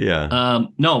 Yeah.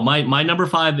 No, my number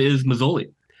 5 is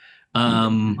Mazzoli.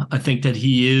 I think that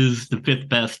he is the 5th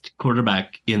best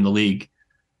quarterback in the league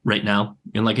right now.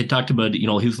 And like I talked about,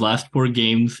 his last 4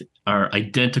 games are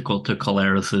identical to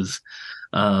Collaros's,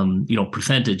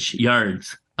 percentage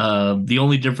yards. The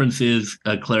only difference is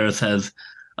Collaros has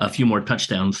a few more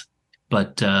touchdowns,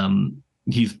 but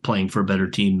he's playing for a better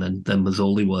team than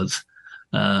Mazzoli was.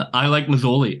 I like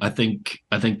Mazzoli. I think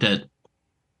that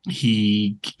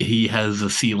he has a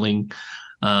ceiling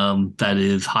that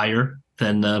is higher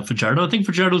than Fajardo. I think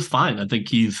Fajardo's fine. I think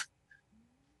he's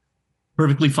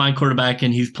perfectly fine quarterback,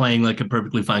 and he's playing like a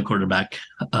perfectly fine quarterback.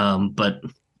 But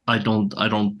I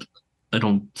don't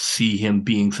see him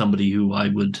being somebody who I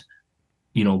would,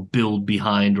 build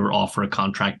behind or offer a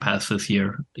contract pass this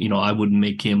year. I wouldn't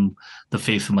make him the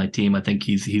face of my team. I think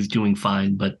he's doing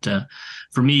fine. But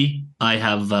for me, I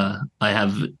have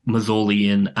Mazzoli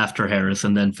in after Harris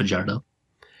and then Fajardo.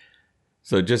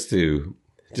 So just to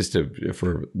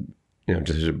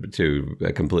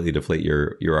completely deflate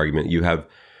your argument, you have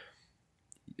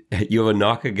a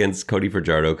knock against Cody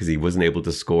Fajardo because he wasn't able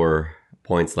to score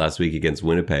points last week against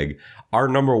Winnipeg. Our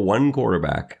number 1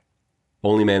 quarterback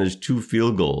only managed 2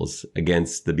 field goals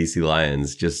against the BC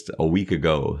Lions just a week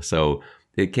ago. So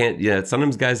it can't,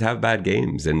 sometimes guys have bad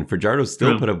games, and Fajardo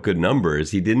still put up good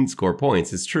numbers. He didn't score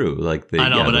points. It's true.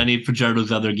 I need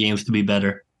Fajardo's other games to be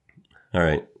better. All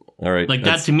right. Like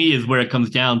that to me is where it comes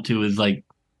down to, is like,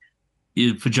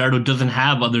 if Fajardo doesn't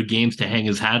have other games to hang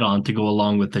his hat on to go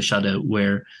along with the shutout,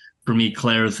 where for me,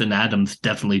 Collaros and Adams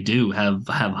definitely do have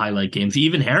highlight games.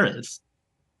 Even Harris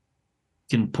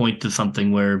can point to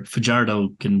something where Fajardo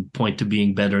can point to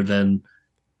being better than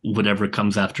whatever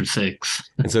comes after 6.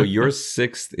 And so your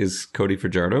 6th is Cody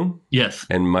Fajardo? Yes.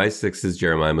 And my 6th is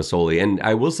Jeremiah Masoli. And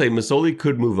I will say Masoli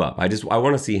could move up. I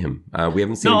want to see him. We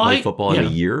haven't seen him play football in a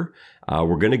year.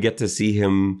 We're going to get to see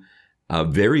him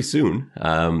very soon.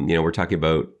 We're talking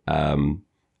about, a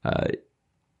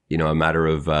matter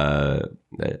of,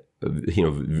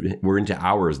 we're into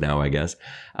hours now, I guess.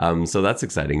 So that's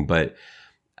exciting. But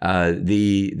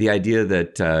The idea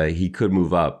that he could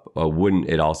move up wouldn't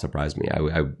at all surprise me.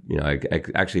 I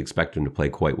actually expect him to play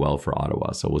quite well for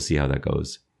Ottawa, so we'll see how that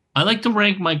goes. I like to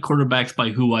rank my quarterbacks by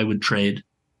who I would trade.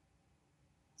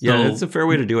 Yeah, that's a fair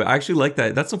way to do it. I actually like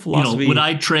that. That's a philosophy. Would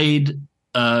I trade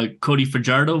Cody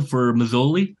Fajardo for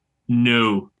Mazzoli?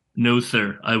 No,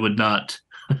 sir, I would not.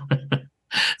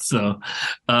 So,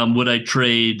 would I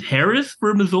trade Harris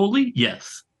for Mazzoli?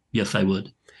 Yes, I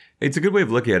would. It's a good way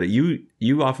of looking at it.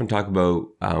 You often talk about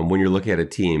when you're looking at a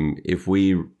team, if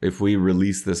we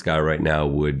release this guy right now,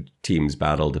 would teams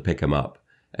battle to pick him up?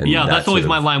 And yeah, that's always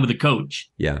my line with the coach.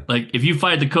 Yeah. Like, if you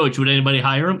fired the coach, would anybody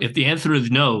hire him? If the answer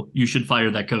is no, you should fire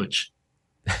that coach.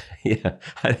 Yeah.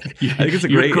 I think it's a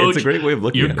great way of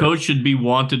looking at it. Your coach should be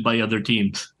wanted by other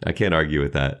teams. I can't argue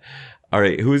with that. All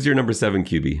right. Who's your number 7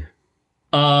 QB?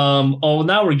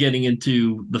 Now we're getting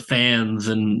into the fans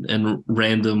and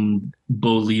random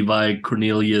Bo Levi,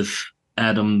 Cornelius,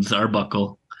 Adams,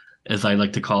 Arbuckle, as I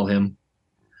like to call him.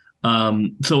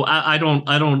 So I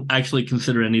don't actually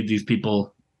consider any of these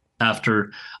people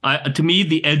after. To me,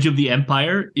 the edge of the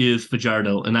empire is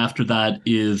Fajardo, and after that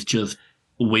is just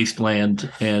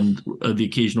wasteland and the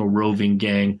occasional roving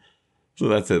gang. So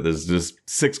that's it. There's just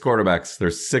 6 quarterbacks.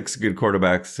 There's 6 good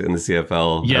quarterbacks in the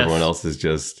CFL. Yes. Everyone else is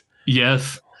just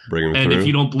bring them and through. If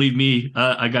you don't believe me,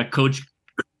 I got Coach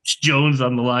Jones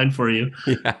on the line for you.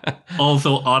 Yeah.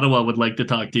 Also, Ottawa would like to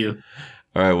talk to you.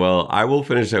 All right. Well, I will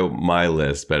finish out my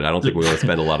list, but I don't think we're going to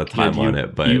spend a lot of time on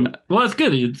it. But well, it's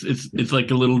good. It's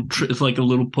like a little it's like a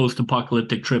little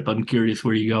post-apocalyptic trip. I'm curious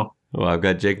where you go. Well, I've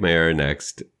got Jake Mayer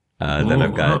next. Then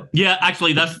I've got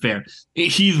actually, that's fair.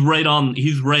 He's right on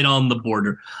the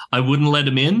border. I wouldn't let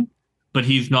him in, but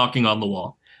he's knocking on the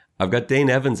wall. I've got Dane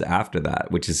Evans after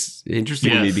that, which is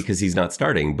interesting to me because he's not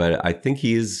starting, but I think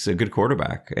he is a good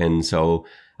quarterback, and so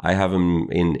I have him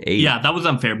in 8. Yeah, that was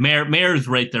unfair. Mayer is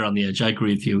right there on the edge. I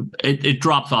agree with you. It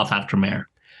drops off after Mayer.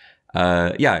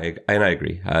 Yeah, and I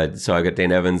agree. So I got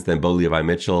Dane Evans, then Bo Levi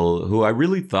Mitchell, who I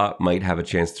really thought might have a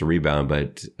chance to rebound,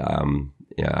 but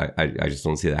I just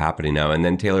don't see that happening now. And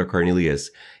then Taylor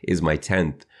Cornelius is my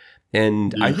 10th,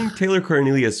 and I think Taylor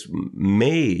Cornelius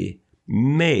may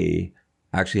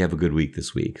actually have a good week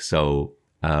this week. So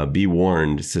be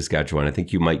warned, Saskatchewan. I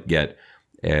think you might get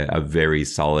a very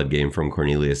solid game from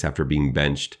Cornelius after being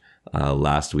benched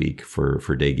last week for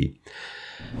Daggy.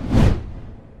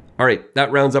 All right, that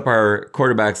rounds up our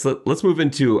quarterbacks. Let's move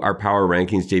into our power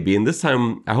rankings, JB. And this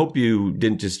time, I hope you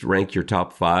didn't just rank your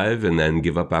top 5 and then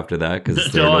give up after that,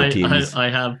 because there are no teams. I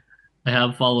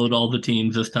have followed all the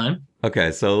teams this time.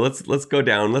 Okay, so let's go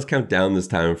down. Let's count down this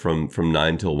time from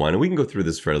 9 till 1, and we can go through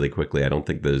this fairly quickly. I don't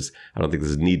think there's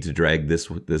a need to drag this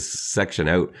section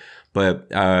out.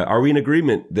 But are we in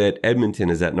agreement that Edmonton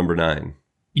is at number 9?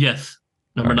 Yes,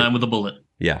 number 9 with a bullet.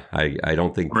 Yeah, I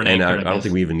don't think, I don't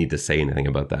think we even need to say anything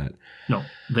about that. No,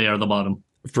 they are the bottom.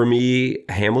 For me,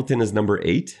 Hamilton is number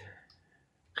 8.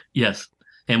 Yes,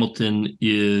 Hamilton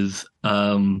is.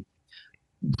 I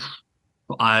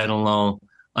don't know.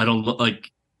 I don't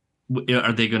like.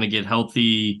 Are they going to get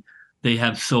healthy? They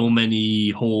have so many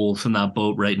holes in that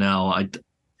boat right now.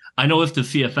 I know it's the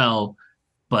CFL,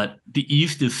 but the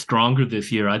East is stronger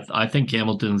this year. I think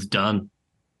Hamilton's done.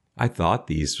 I thought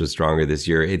the East was stronger this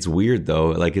year. It's weird though.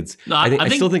 Like I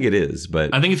still think it is,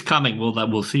 but I think it's coming. Well,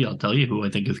 we'll see. I'll tell you who I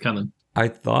think is coming. I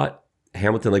thought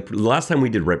Hamilton, like the last time we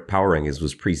did power rankings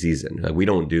was preseason. Like, we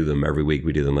don't do them every week.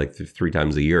 We do them like 3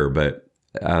 times a year. But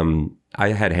I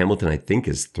had Hamilton, I think,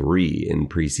 as 3 in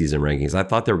preseason rankings. I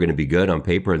thought they were going to be good on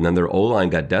paper, and then their O-line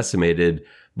got decimated.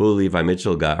 Bo Levi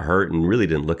Mitchell got hurt and really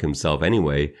didn't look himself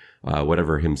anyway,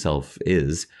 whatever himself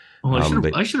is. Oh,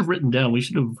 I should have written down. We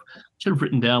should have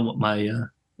written down what my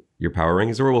your power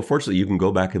rankings were. Well, fortunately, you can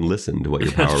go back and listen to what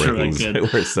your power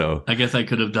rankings were. So I guess I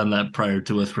could have done that prior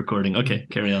to us recording. Okay,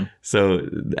 carry on. So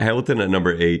Hamilton at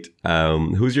number 8.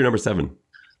 Who's your number 7?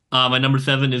 My number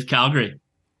 7 is Calgary.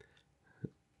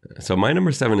 So my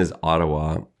number 7 is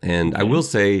Ottawa, and I will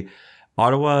say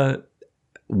Ottawa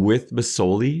with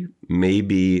Masoli may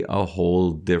be a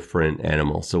whole different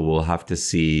animal. So we'll have to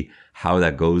see how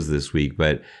that goes this week.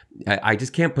 But I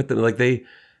just can't put them like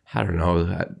I don't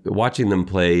know, watching them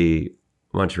play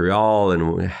Montreal,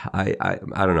 and I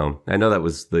don't know. I know that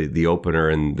was the opener,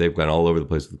 and they've gone all over the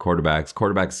place with quarterbacks.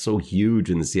 Quarterbacks so huge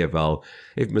in the CFL.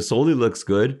 If Masoli looks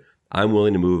good, I'm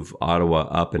willing to move Ottawa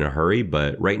up in a hurry.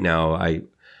 But right now,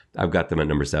 I've got them at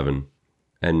number 7,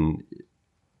 and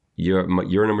your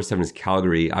number 7 is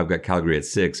Calgary. I've got Calgary at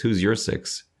 6. Who's your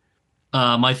 6?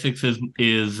 My 6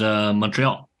 is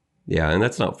Montreal. Yeah, and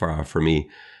that's not far off for me.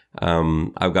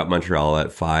 I've got Montreal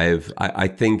at 5. I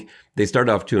think They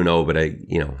started off 2-0, but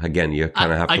again, you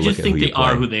kind of have to look at who you play. I just think they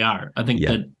are who they are. I think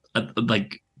Yeah. that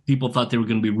like people thought they were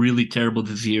going to be really terrible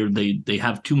this year. They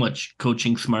have too much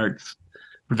coaching smarts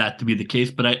for that to be the case.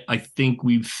 But I think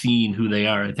we've seen who they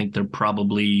are. I think they're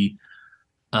probably,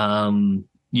 an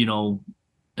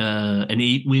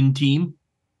 8-win team.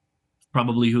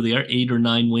 Probably who they are, 8 or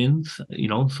 9 wins.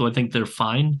 So I think they're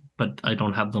fine. But I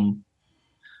don't have them.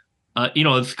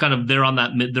 It's kind of they're on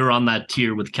that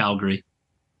tier with Calgary.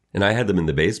 And I had them in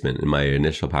the basement in my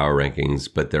initial power rankings,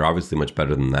 but they're obviously much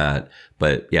better than that.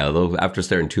 But yeah, after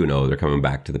starting 2-0, they're coming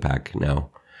back to the pack now.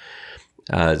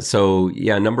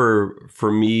 Number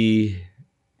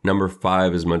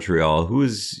 5 is Montreal. Who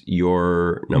is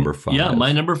your number 5? Yeah,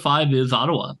 my number 5 is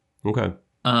Ottawa. Okay.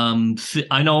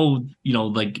 I know,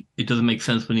 like it doesn't make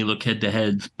sense when you look head to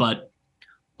heads, but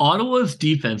Ottawa's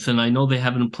defense, and I know they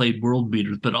haven't played world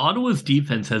beaters, but Ottawa's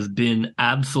defense has been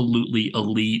absolutely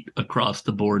elite across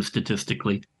the board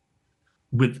statistically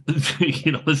with,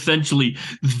 essentially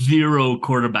zero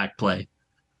quarterback play.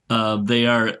 They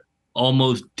are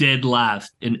almost dead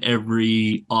last in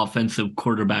every offensive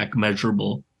quarterback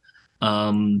measurable.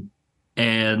 And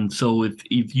so if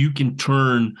you can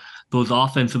turn those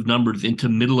offensive numbers into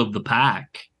middle of the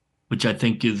pack, which I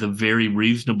think is a very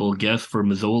reasonable guess for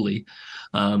Mazzoli,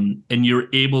 and you're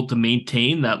able to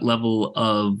maintain that level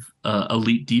of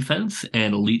elite defense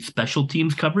and elite special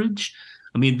teams coverage,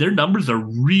 I mean, their numbers are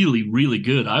really, really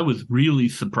good. I was really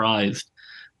surprised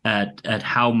at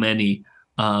how many.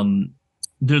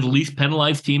 They're the least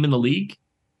penalized team in the league.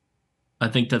 I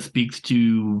think that speaks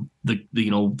to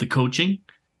the coaching,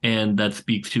 and that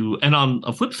speaks to, and on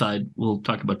a flip side, we'll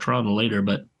talk about Toronto later,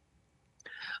 but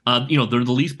they're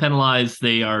the least penalized.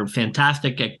 They are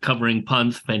fantastic at covering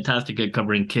punts, fantastic at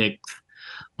covering kicks.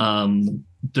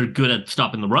 They're good at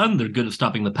stopping the run. They're good at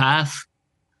stopping the pass.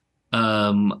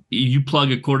 You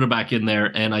plug a quarterback in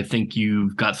there, and I think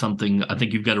you've got something. I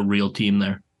think you've got a real team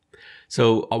there.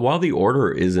 So while the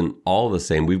order isn't all the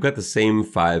same, we've got the same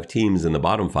 5 teams in the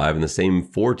bottom 5 and the same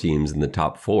 4 teams in the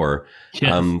top 4.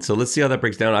 Yes. So let's see how that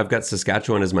breaks down. I've got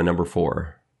Saskatchewan as my number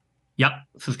 4. Yep,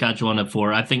 Saskatchewan at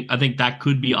 4. I think that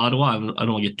could be Ottawa. I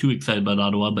don't want to get too excited about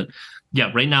Ottawa, but yeah,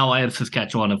 right now I have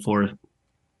Saskatchewan at 4.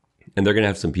 And they're going to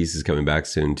have some pieces coming back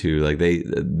soon too. Like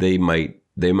they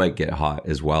might get hot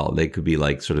as well. They could be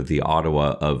like sort of the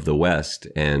Ottawa of the West,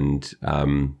 and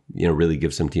really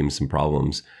give some teams some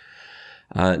problems.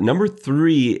 Number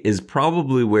 3 is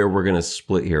probably where we're going to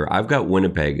split here. I've got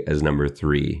Winnipeg as number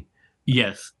 3.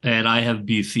 Yes, and I have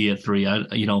BC at 3.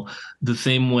 The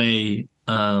same way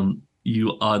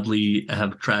you oddly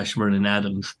have Trash Vernon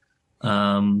Adams.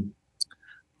 I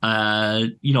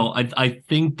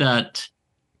think that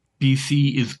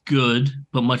BC is good,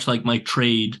 but much like my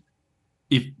trade,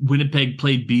 if Winnipeg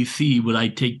played BC, would I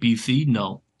take BC?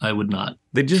 No, I would not.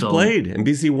 They just played, and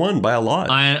BC won by a lot.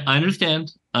 I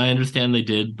understand. I understand they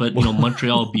did, but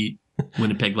Montreal beat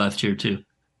Winnipeg last year too.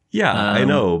 Yeah, I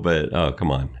know, but come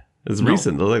on, it's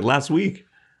recent, like last week.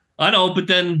 I know, but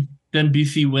then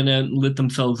BC went and lit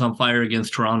themselves on fire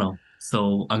against Toronto.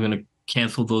 So I'm going to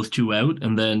cancel those 2 out,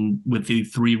 and then with the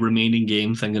 3 remaining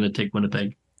games, I'm going to take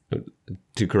Winnipeg.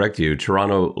 To correct you,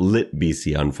 Toronto lit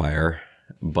BC on fire,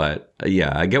 but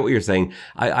yeah, I get what you're saying.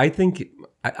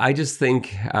 I just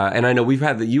think, and I know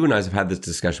you and I have had this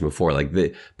discussion before, like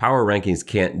the power rankings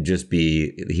can't just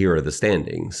be, here are the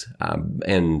standings.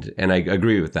 And I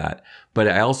agree with that. But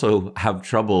I also have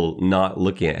trouble not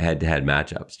looking at head-to-head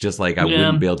matchups, just like I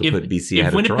wouldn't be able to put BC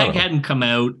ahead of Toronto. If Winnipeg hadn't come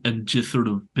out and just sort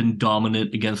of been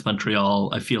dominant against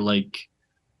Montreal, I feel like,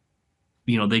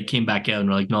 they came back out and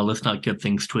were like, no, let's not get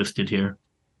things twisted here.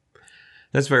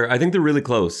 That's fair. I think they're really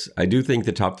close. I do think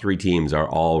the top 3 teams are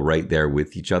all right there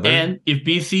with each other. And if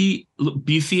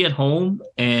BC at home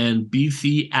and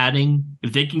BC adding,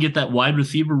 if they can get that wide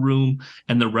receiver room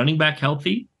and the running back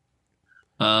healthy,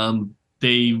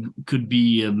 they could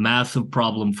be a massive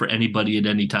problem for anybody at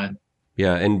any time.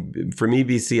 Yeah, and for me,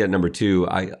 BC at number 2,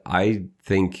 I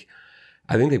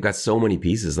think they've got so many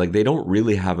pieces. Like they don't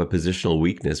really have a positional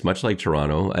weakness, much like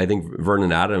Toronto. I think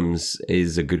Vernon Adams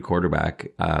is a good quarterback.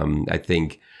 I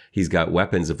think he's got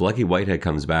weapons. If Lucky Whitehead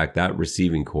comes back, that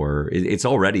receiving core, it's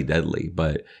already deadly.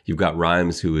 But you've got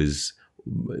Rhymes, who is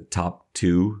top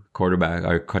 2 quarterback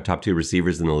or top 2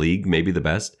 receivers in the league, maybe the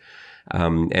best.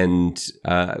 And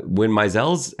when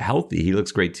Mizell's healthy, he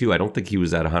looks great too. I don't think he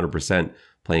was at 100%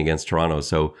 playing against Toronto.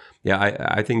 So yeah,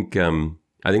 I think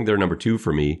they're number 2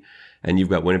 for me. And you've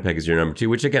got Winnipeg as your number 2,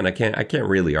 which again, I can't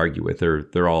really argue with.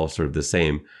 They're all sort of the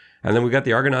same. And then we got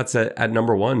the Argonauts at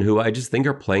number 1, who I just think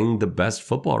are playing the best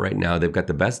football right now. They've got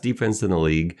the best defense in the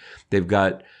league. They've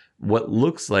got what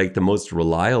looks like the most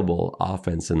reliable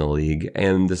offense in the league,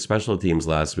 and the special teams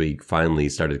last week finally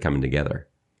started coming together.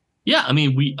 Yeah, I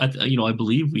mean, I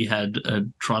believe we had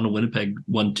Toronto Winnipeg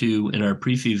 1-2 in our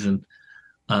preseason.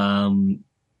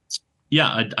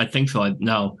 Yeah, I think so.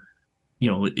 Now,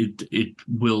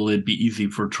 will it be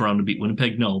easy for Toronto to beat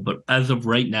Winnipeg? No, but as of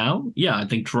right now, yeah, I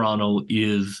think Toronto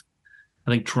is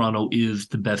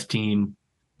the best team.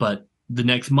 But the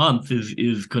next month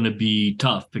is going to be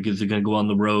tough because they're going to go on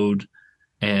the road,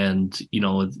 and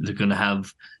they're going to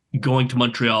have. Going to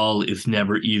Montreal is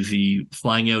never easy.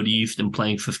 Flying out east and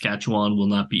playing Saskatchewan will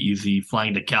not be easy.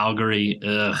 Flying to Calgary,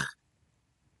 ugh.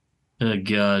 Oh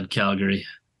God, Calgary.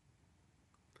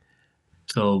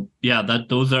 So yeah,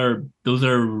 those are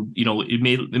it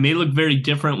may look very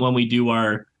different when we do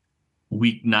our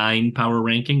week 9 power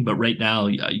ranking, but right now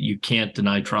you can't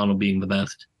deny Toronto being the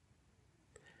best.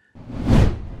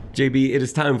 JB, it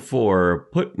is time for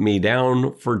Put Me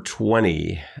Down for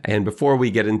 20. And before we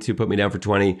get into Put Me Down for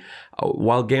 20,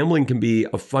 while gambling can be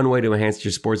a fun way to enhance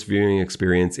your sports viewing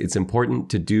experience, it's important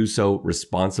to do so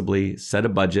responsibly. Set a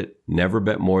budget, never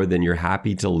bet more than you're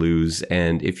happy to lose.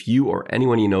 And if you or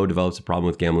anyone you know develops a problem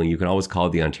with gambling, you can always call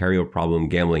the Ontario Problem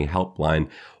Gambling Helpline,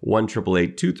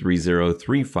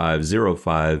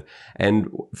 1-888-230-3505. And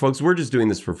folks, we're just doing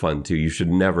this for fun too. You should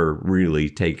never really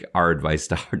take our advice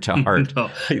to heart.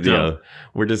 No.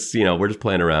 We're just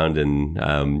playing around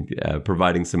and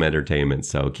providing some entertainment.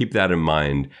 So keep that in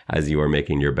mind as you are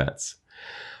making your bets.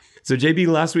 So JB,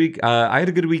 last week I had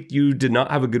a good week. You did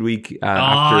not have a good week.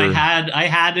 I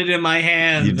had it in my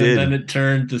hands. You did. And then it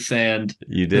turned to sand.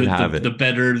 You did have it. The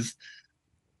better's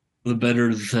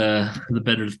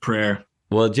prayer.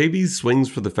 Well, JB's swings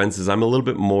for the fences. I'm a little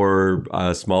bit more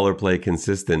smaller play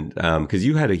consistent because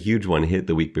you had a huge one hit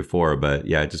the week before, but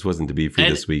yeah, it just wasn't to be for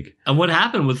this week. And what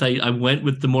happened was I went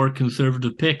with the more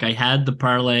conservative pick. I had the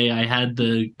parlay, I had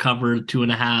the cover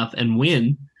 2.5 and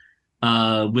win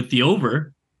with the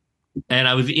over, and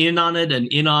I was in on it,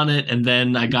 and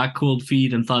then I got cold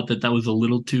feet and thought that was a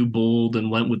little too bold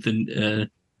and went with a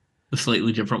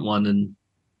slightly different one, and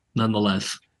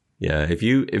nonetheless. Yeah, if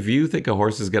you think a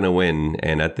horse is going to win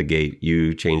and at the gate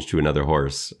you change to another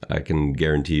horse, I can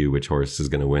guarantee you which horse is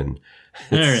going to win.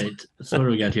 All right. So what do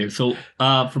we got here? So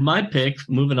for my picks,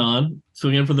 moving on.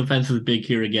 Swinging for the fence is big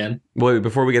here again. Well,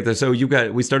 before we get there, so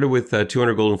we started with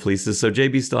 200 golden fleeces. So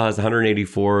JB still has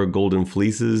 184 golden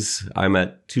fleeces. I'm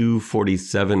at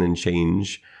 247 and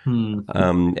change.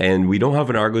 And we don't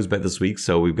have an Argos bet this week,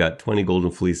 so we've got 20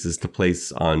 golden fleeces to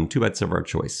place on 2 bets of our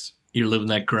choice. You're living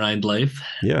that grind life.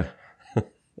 Yeah.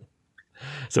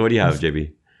 So what do you have,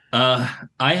 JB?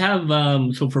 I have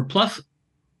so for plus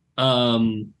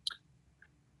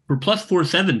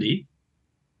 470,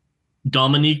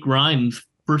 Dominique Rhymes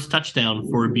first touchdown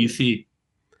for BC.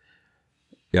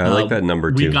 Yeah, I like that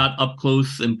number too. We got up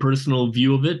close and personal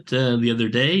view of it the other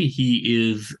day. He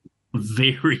is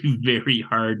very, very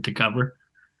hard to cover.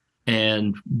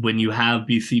 And when you have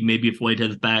BC, maybe if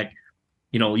Whitehead's back,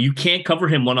 you can't cover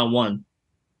him one-on-one.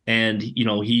 And,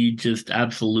 he just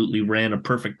absolutely ran a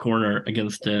perfect corner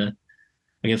against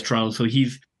Toronto. So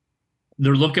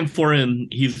they're looking for him.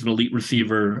 He's an elite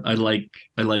receiver. I like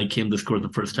him to score the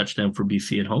first touchdown for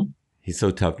BC at home. He's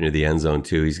so tough near the end zone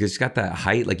too. He's just got that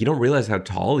height. Like, you don't realize how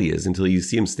tall he is until you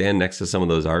see him stand next to some of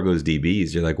those Argos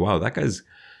DBs. You're like, wow, that guy's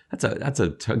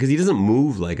because he doesn't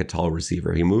move like a tall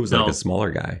receiver. He moves like a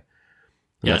smaller guy.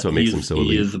 And that's what makes him so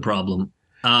elite. He is the problem.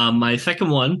 My second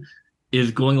one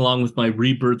is going along with my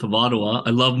rebirth of Ottawa.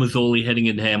 I love Mazzoli heading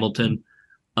into Hamilton.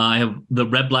 I have the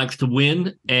Red Blacks to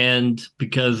win, and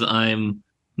because I'm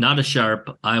not a sharp,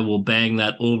 I will bang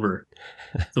that over.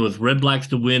 So it's Red Blacks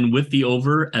to win with the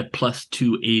over at plus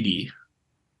 280.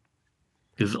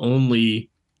 Because only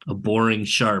a boring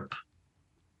sharp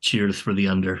cheers for the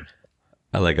under.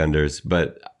 I like unders,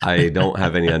 but I don't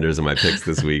have any unders in my picks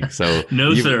this week. So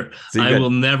no, sir. I will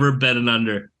never bet an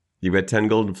under. You've got 10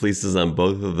 golden fleeces on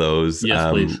both of those. Yes,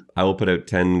 please. I will put out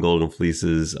 10 golden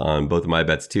fleeces on both of my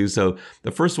bets too. So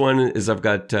the first one is I've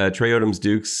got Trey Odom's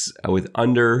Dukes with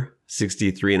under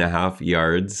 63.5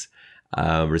 yards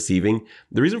receiving.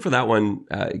 The reason for that one,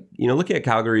 looking at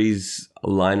Calgary's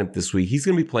lineup this week, he's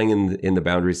going to be playing in the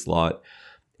boundary slot,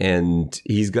 and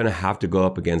he's going to have to go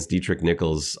up against Dietrich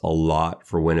Nichols a lot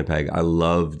for Winnipeg. I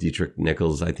love Dietrich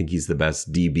Nichols. I think he's the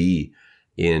best DB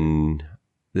in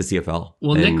the CFL.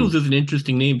 Well, Nichols is an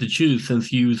interesting name to choose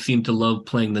since you seem to love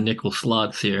playing the nickel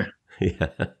slots here. Yeah.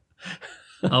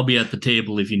 I'll be at the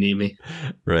table if you need me.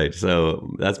 Right.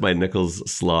 So that's my Nichols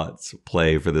slots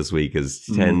play for this week is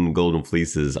 10 golden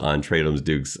fleeces on Tradom's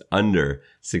Dukes under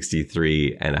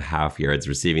 63.5 yards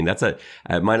receiving. That's at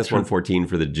minus 114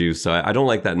 for the juice. So I don't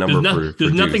like that number for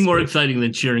There's nothing juice, more exciting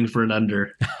than cheering for an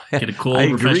under. Get a I cold,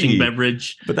 agree. refreshing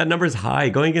beverage. But that number's high.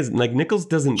 Going against, like, Nichols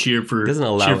doesn't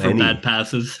allow any bad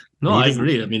passes. No, I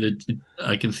agree. I mean,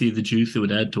 I can see the juice it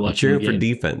would add to watching the game.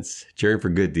 Cheering for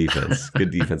good defense,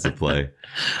 good defensive play.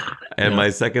 And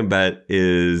my second bet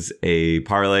is a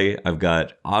parlay. I've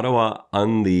got Ottawa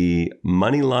on the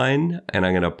money line, and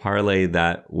I'm going to parlay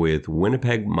that with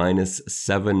Winnipeg minus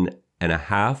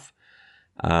 7.5.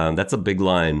 That's a big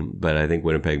line, but I think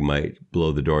Winnipeg might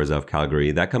blow the doors off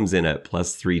Calgary. That comes in at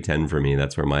plus 310 for me.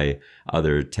 That's where my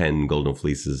other 10 golden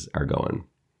fleeces are going.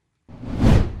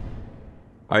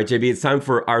 All right, JB, it's time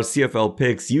for our CFL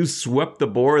picks. You swept the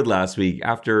board last week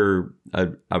after a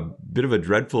bit of a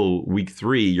dreadful week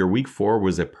 3. Your week 4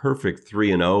 was a perfect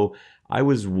 3-0. I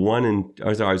was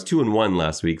 2-1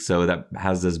 last week, so that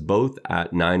has us both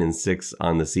at 9-6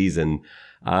 on the season.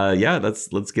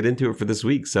 Let's get into it for this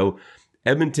week. So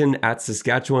Edmonton at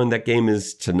Saskatchewan, that game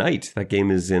is tonight. That game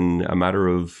is in a matter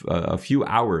of a few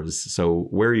hours. So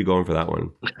where are you going for that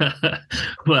one?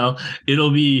 Well,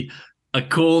 it'll be a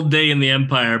cold day in the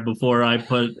Empire before I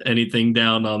put anything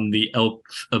down on the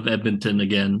Elks of Edmonton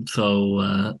again.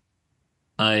 So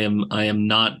I am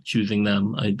not choosing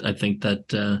them. I think that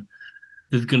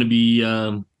there's going to be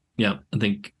I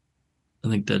think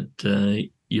that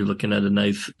you're looking at a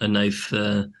nice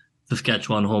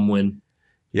Saskatchewan home win.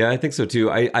 Yeah, I think so too.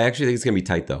 I actually think it's going to be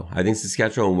tight though. I think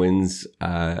Saskatchewan wins.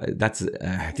 I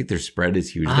think their spread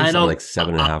is huge. There's something like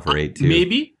 7.5 or 8 too.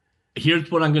 Maybe. Here's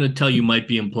what I'm going to tell you might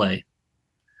be in play.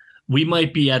 We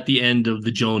might be at the end of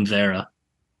the Jones era.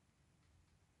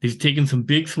 He's taken some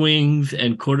big swings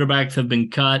and quarterbacks have been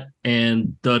cut,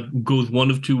 and that goes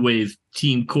one of two ways.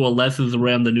 Team coalesces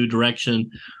around the new direction,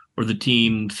 or the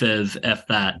team says, F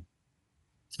that.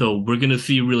 So we're going to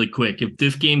see really quick. If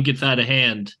this game gets out of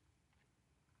hand,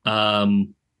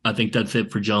 I think that's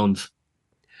it for Jones.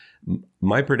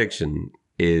 My prediction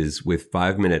is with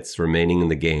 5 minutes remaining in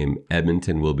the game,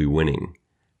 Edmonton will be winning,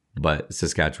 but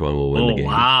Saskatchewan will win the game.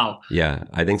 Wow. Yeah,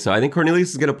 I think so. I think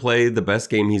Cornelius is going to play the best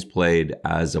game he's played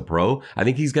as a pro. I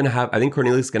think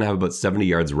Cornelius is going to have about 70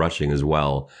 yards rushing as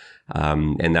well.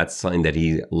 And that's something that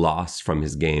he lost from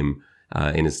his game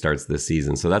in his starts this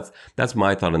season. So that's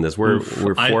my thought on this. We're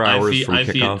 4 hours from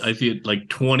kickoff. I see it like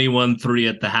 21-3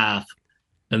 at the half.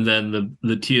 And then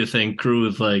the TSN crew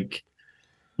is like,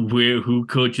 who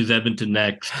coaches Edmonton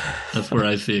next? That's where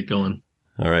I see it going.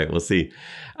 All right, we'll see.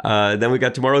 Then we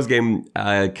got tomorrow's game,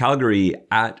 Calgary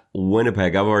at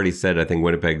Winnipeg. I've already said I think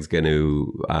Winnipeg's going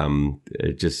to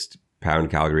just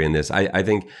pound Calgary in this. I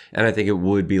think it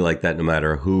would be like that no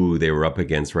matter who they were up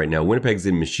against right now. Winnipeg's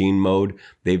in machine mode.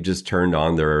 They've just turned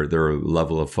on their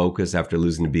level of focus after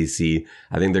losing to BC.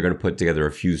 I think they're going to put together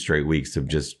a few straight weeks of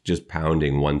just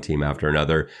pounding one team after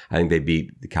another. I think they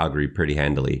beat Calgary pretty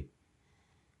handily.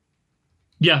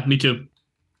 Yeah, me too.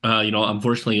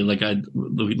 Unfortunately,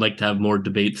 we'd like to have more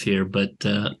debates here, but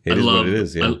it is what it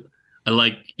is. Yeah. I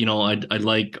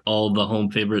like all the home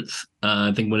favorites.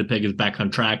 I think Winnipeg is back on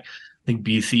track. I think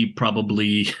BC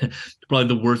probably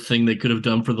the worst thing they could have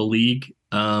done for the league.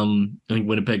 I think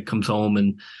Winnipeg comes home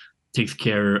and takes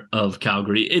care of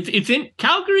Calgary.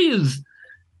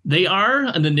 They are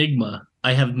an enigma.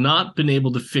 I have not been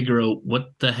able to figure out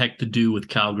what the heck to do with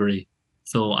Calgary.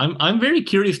 So I'm very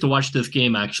curious to watch this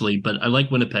game actually, but I like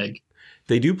Winnipeg.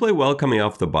 They do play well coming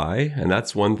off the bye, and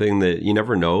that's one thing that you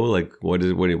never know. Like, what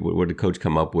did Coach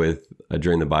come up with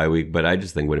during the bye week? But I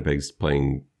just think Winnipeg's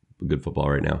playing good football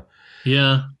right now.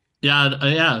 Yeah. I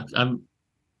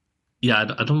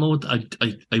don't know what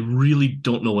I really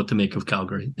don't know what to make of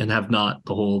Calgary, and have not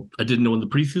I didn't know in the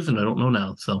preseason. I don't know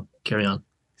now. So carry on.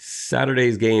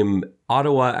 Saturday's game,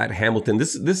 Ottawa at Hamilton.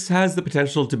 This has the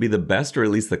potential to be the best, or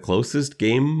at least the closest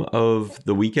game of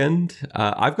the weekend.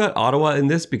 I've got Ottawa in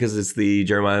this because it's the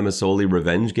Jeremiah Masoli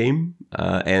revenge game,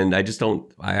 and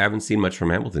I haven't seen much from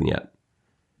Hamilton yet.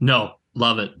 No,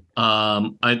 love it.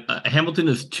 Hamilton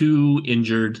is too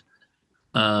injured.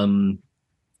 I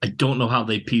don't know how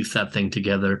they piece that thing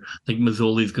together. I think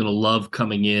Masoli's going to love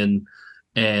coming in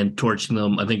and torching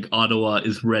them. I think Ottawa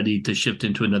is ready to shift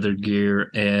into another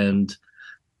gear, and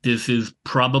this is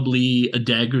probably a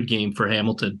dagger game for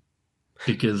Hamilton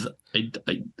because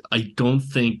I don't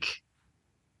think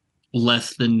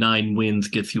less than 9 wins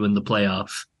gets you in the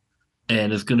playoffs,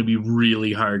 and it's going to be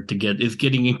really hard to get. It's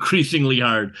getting increasingly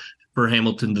hard for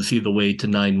Hamilton to see the way to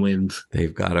 9 wins.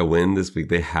 They've got to win this week.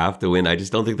 They have to win. I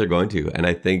just don't think they're going to. And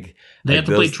I think they have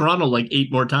to play Toronto like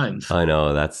 8 more times. I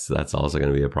know that's also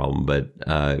going to be a problem. But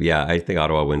I think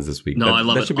Ottawa wins this week. No, I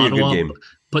love it. That should be Ottawa, a good game.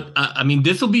 But I mean,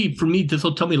 this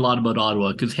will tell me a lot about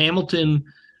Ottawa, because Hamilton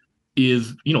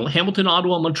is, Hamilton,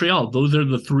 Ottawa, Montreal. Those are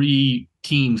the 3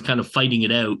 teams kind of fighting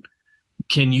it out.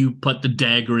 Can you put the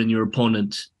dagger in your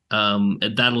opponent?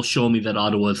 And that'll show me that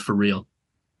Ottawa is for real.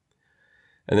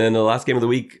 And then the last game of the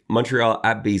week, Montreal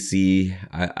at BC.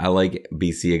 I like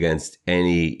BC against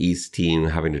any East team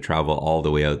having to travel all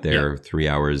the way out there 3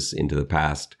 hours into the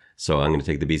past. So I'm going to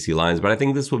take the BC Lions. But I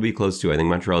think this will be close too. I think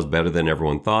Montreal is better than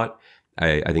everyone thought.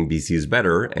 I think BC is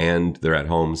better, and they're at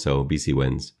home, so BC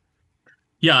wins.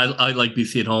 Yeah, I like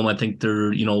BC at home. I think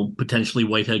they're, potentially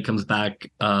Whitehead comes back.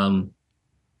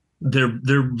 They're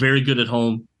very good at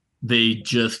home. They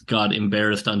just got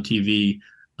embarrassed on TV.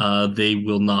 They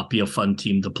will not be a fun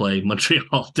team to play.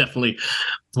 Montreal definitely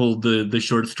pulled the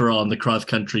short straw on the cross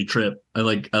country trip. I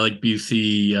like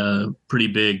BC pretty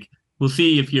big. We'll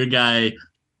see if your guy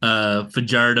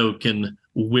Fajardo can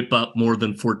whip up more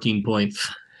than 14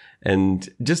 points. And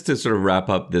just to sort of wrap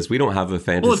up this, we don't have a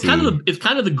fantasy. Well, it's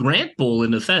kind of the Grant Bowl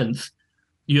in a sense.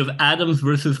 You have Adams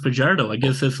versus Fajardo. I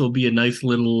guess this will be a nice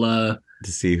little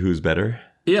to see who's better.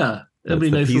 Yeah, that'll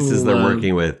be nice. Pieces they're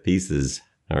working with pieces.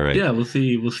 All right. Yeah, we'll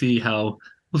see how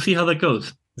that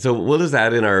goes. So we'll just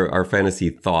add in our fantasy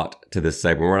thought to this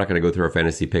segment. We're not going to go through our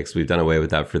fantasy picks. We've done away with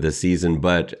that for this season.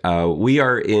 But we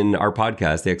are in our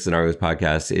podcast, the X and Argos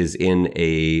podcast, is in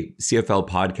a CFL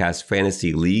podcast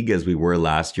fantasy league as we were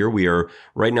last year. We are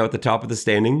right now at the top of the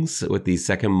standings with the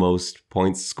second most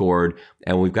points scored.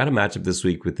 And we've got a matchup this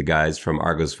week with the guys from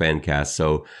Argos Fancast.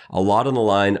 So a lot on the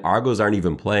line. Argos aren't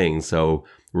even playing. So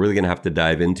we're really going to have to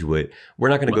dive into it. We're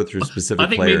not going to go through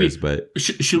specific players, but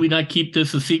should we not keep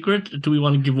this a secret? Do we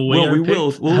want to give away? Well, we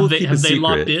will. We'll keep have a they secret.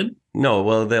 Locked in? No,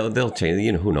 well, they'll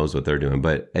change. Who knows what they're doing?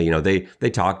 But they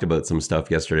talked about some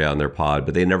stuff yesterday on their pod,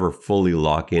 but they never fully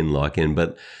lock in.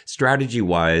 But strategy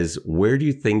wise, where do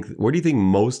you think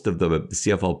most of the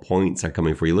CFL points are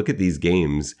coming for? You look at these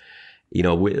games,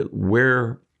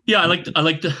 where. Yeah, I like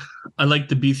the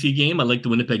BC game. I like the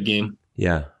Winnipeg game.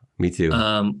 Yeah, me too.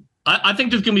 I think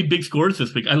there's going to be big scores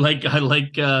this week. I like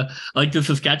the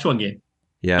Saskatchewan game.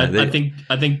 Yeah, I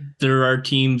think there are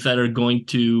teams that are going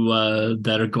to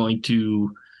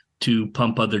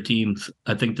pump other teams.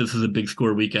 I think this is a big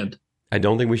score weekend. I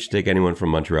don't think we should take anyone from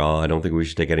Montreal. I don't think we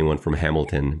should take anyone from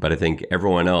Hamilton. But I think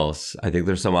everyone else. I think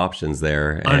there's some options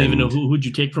there. I don't even know who'd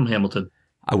you take from Hamilton.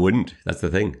 I wouldn't. That's the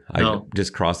thing. I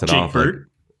just crossed it Jake off. Burt,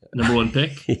 number 1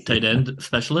 pick, tight end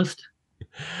specialist.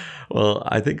 Well,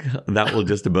 I think that will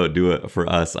just about do it for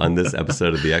us on this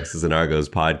episode of the X's and Argos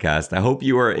podcast. I hope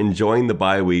you are enjoying the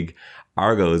bye week.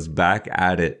 Argos back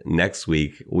at it next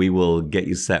week. We will get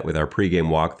you set with our pregame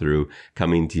walkthrough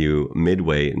coming to you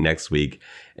midway next week.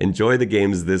 Enjoy the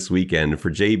games this weekend.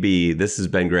 For JB, this is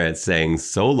Ben Grant saying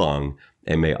so long,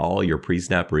 and may all your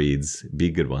pre-snap reads be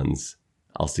good ones.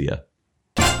 I'll see ya.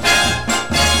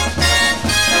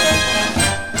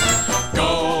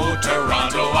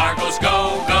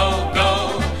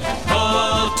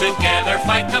 Together,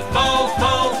 fight the foe.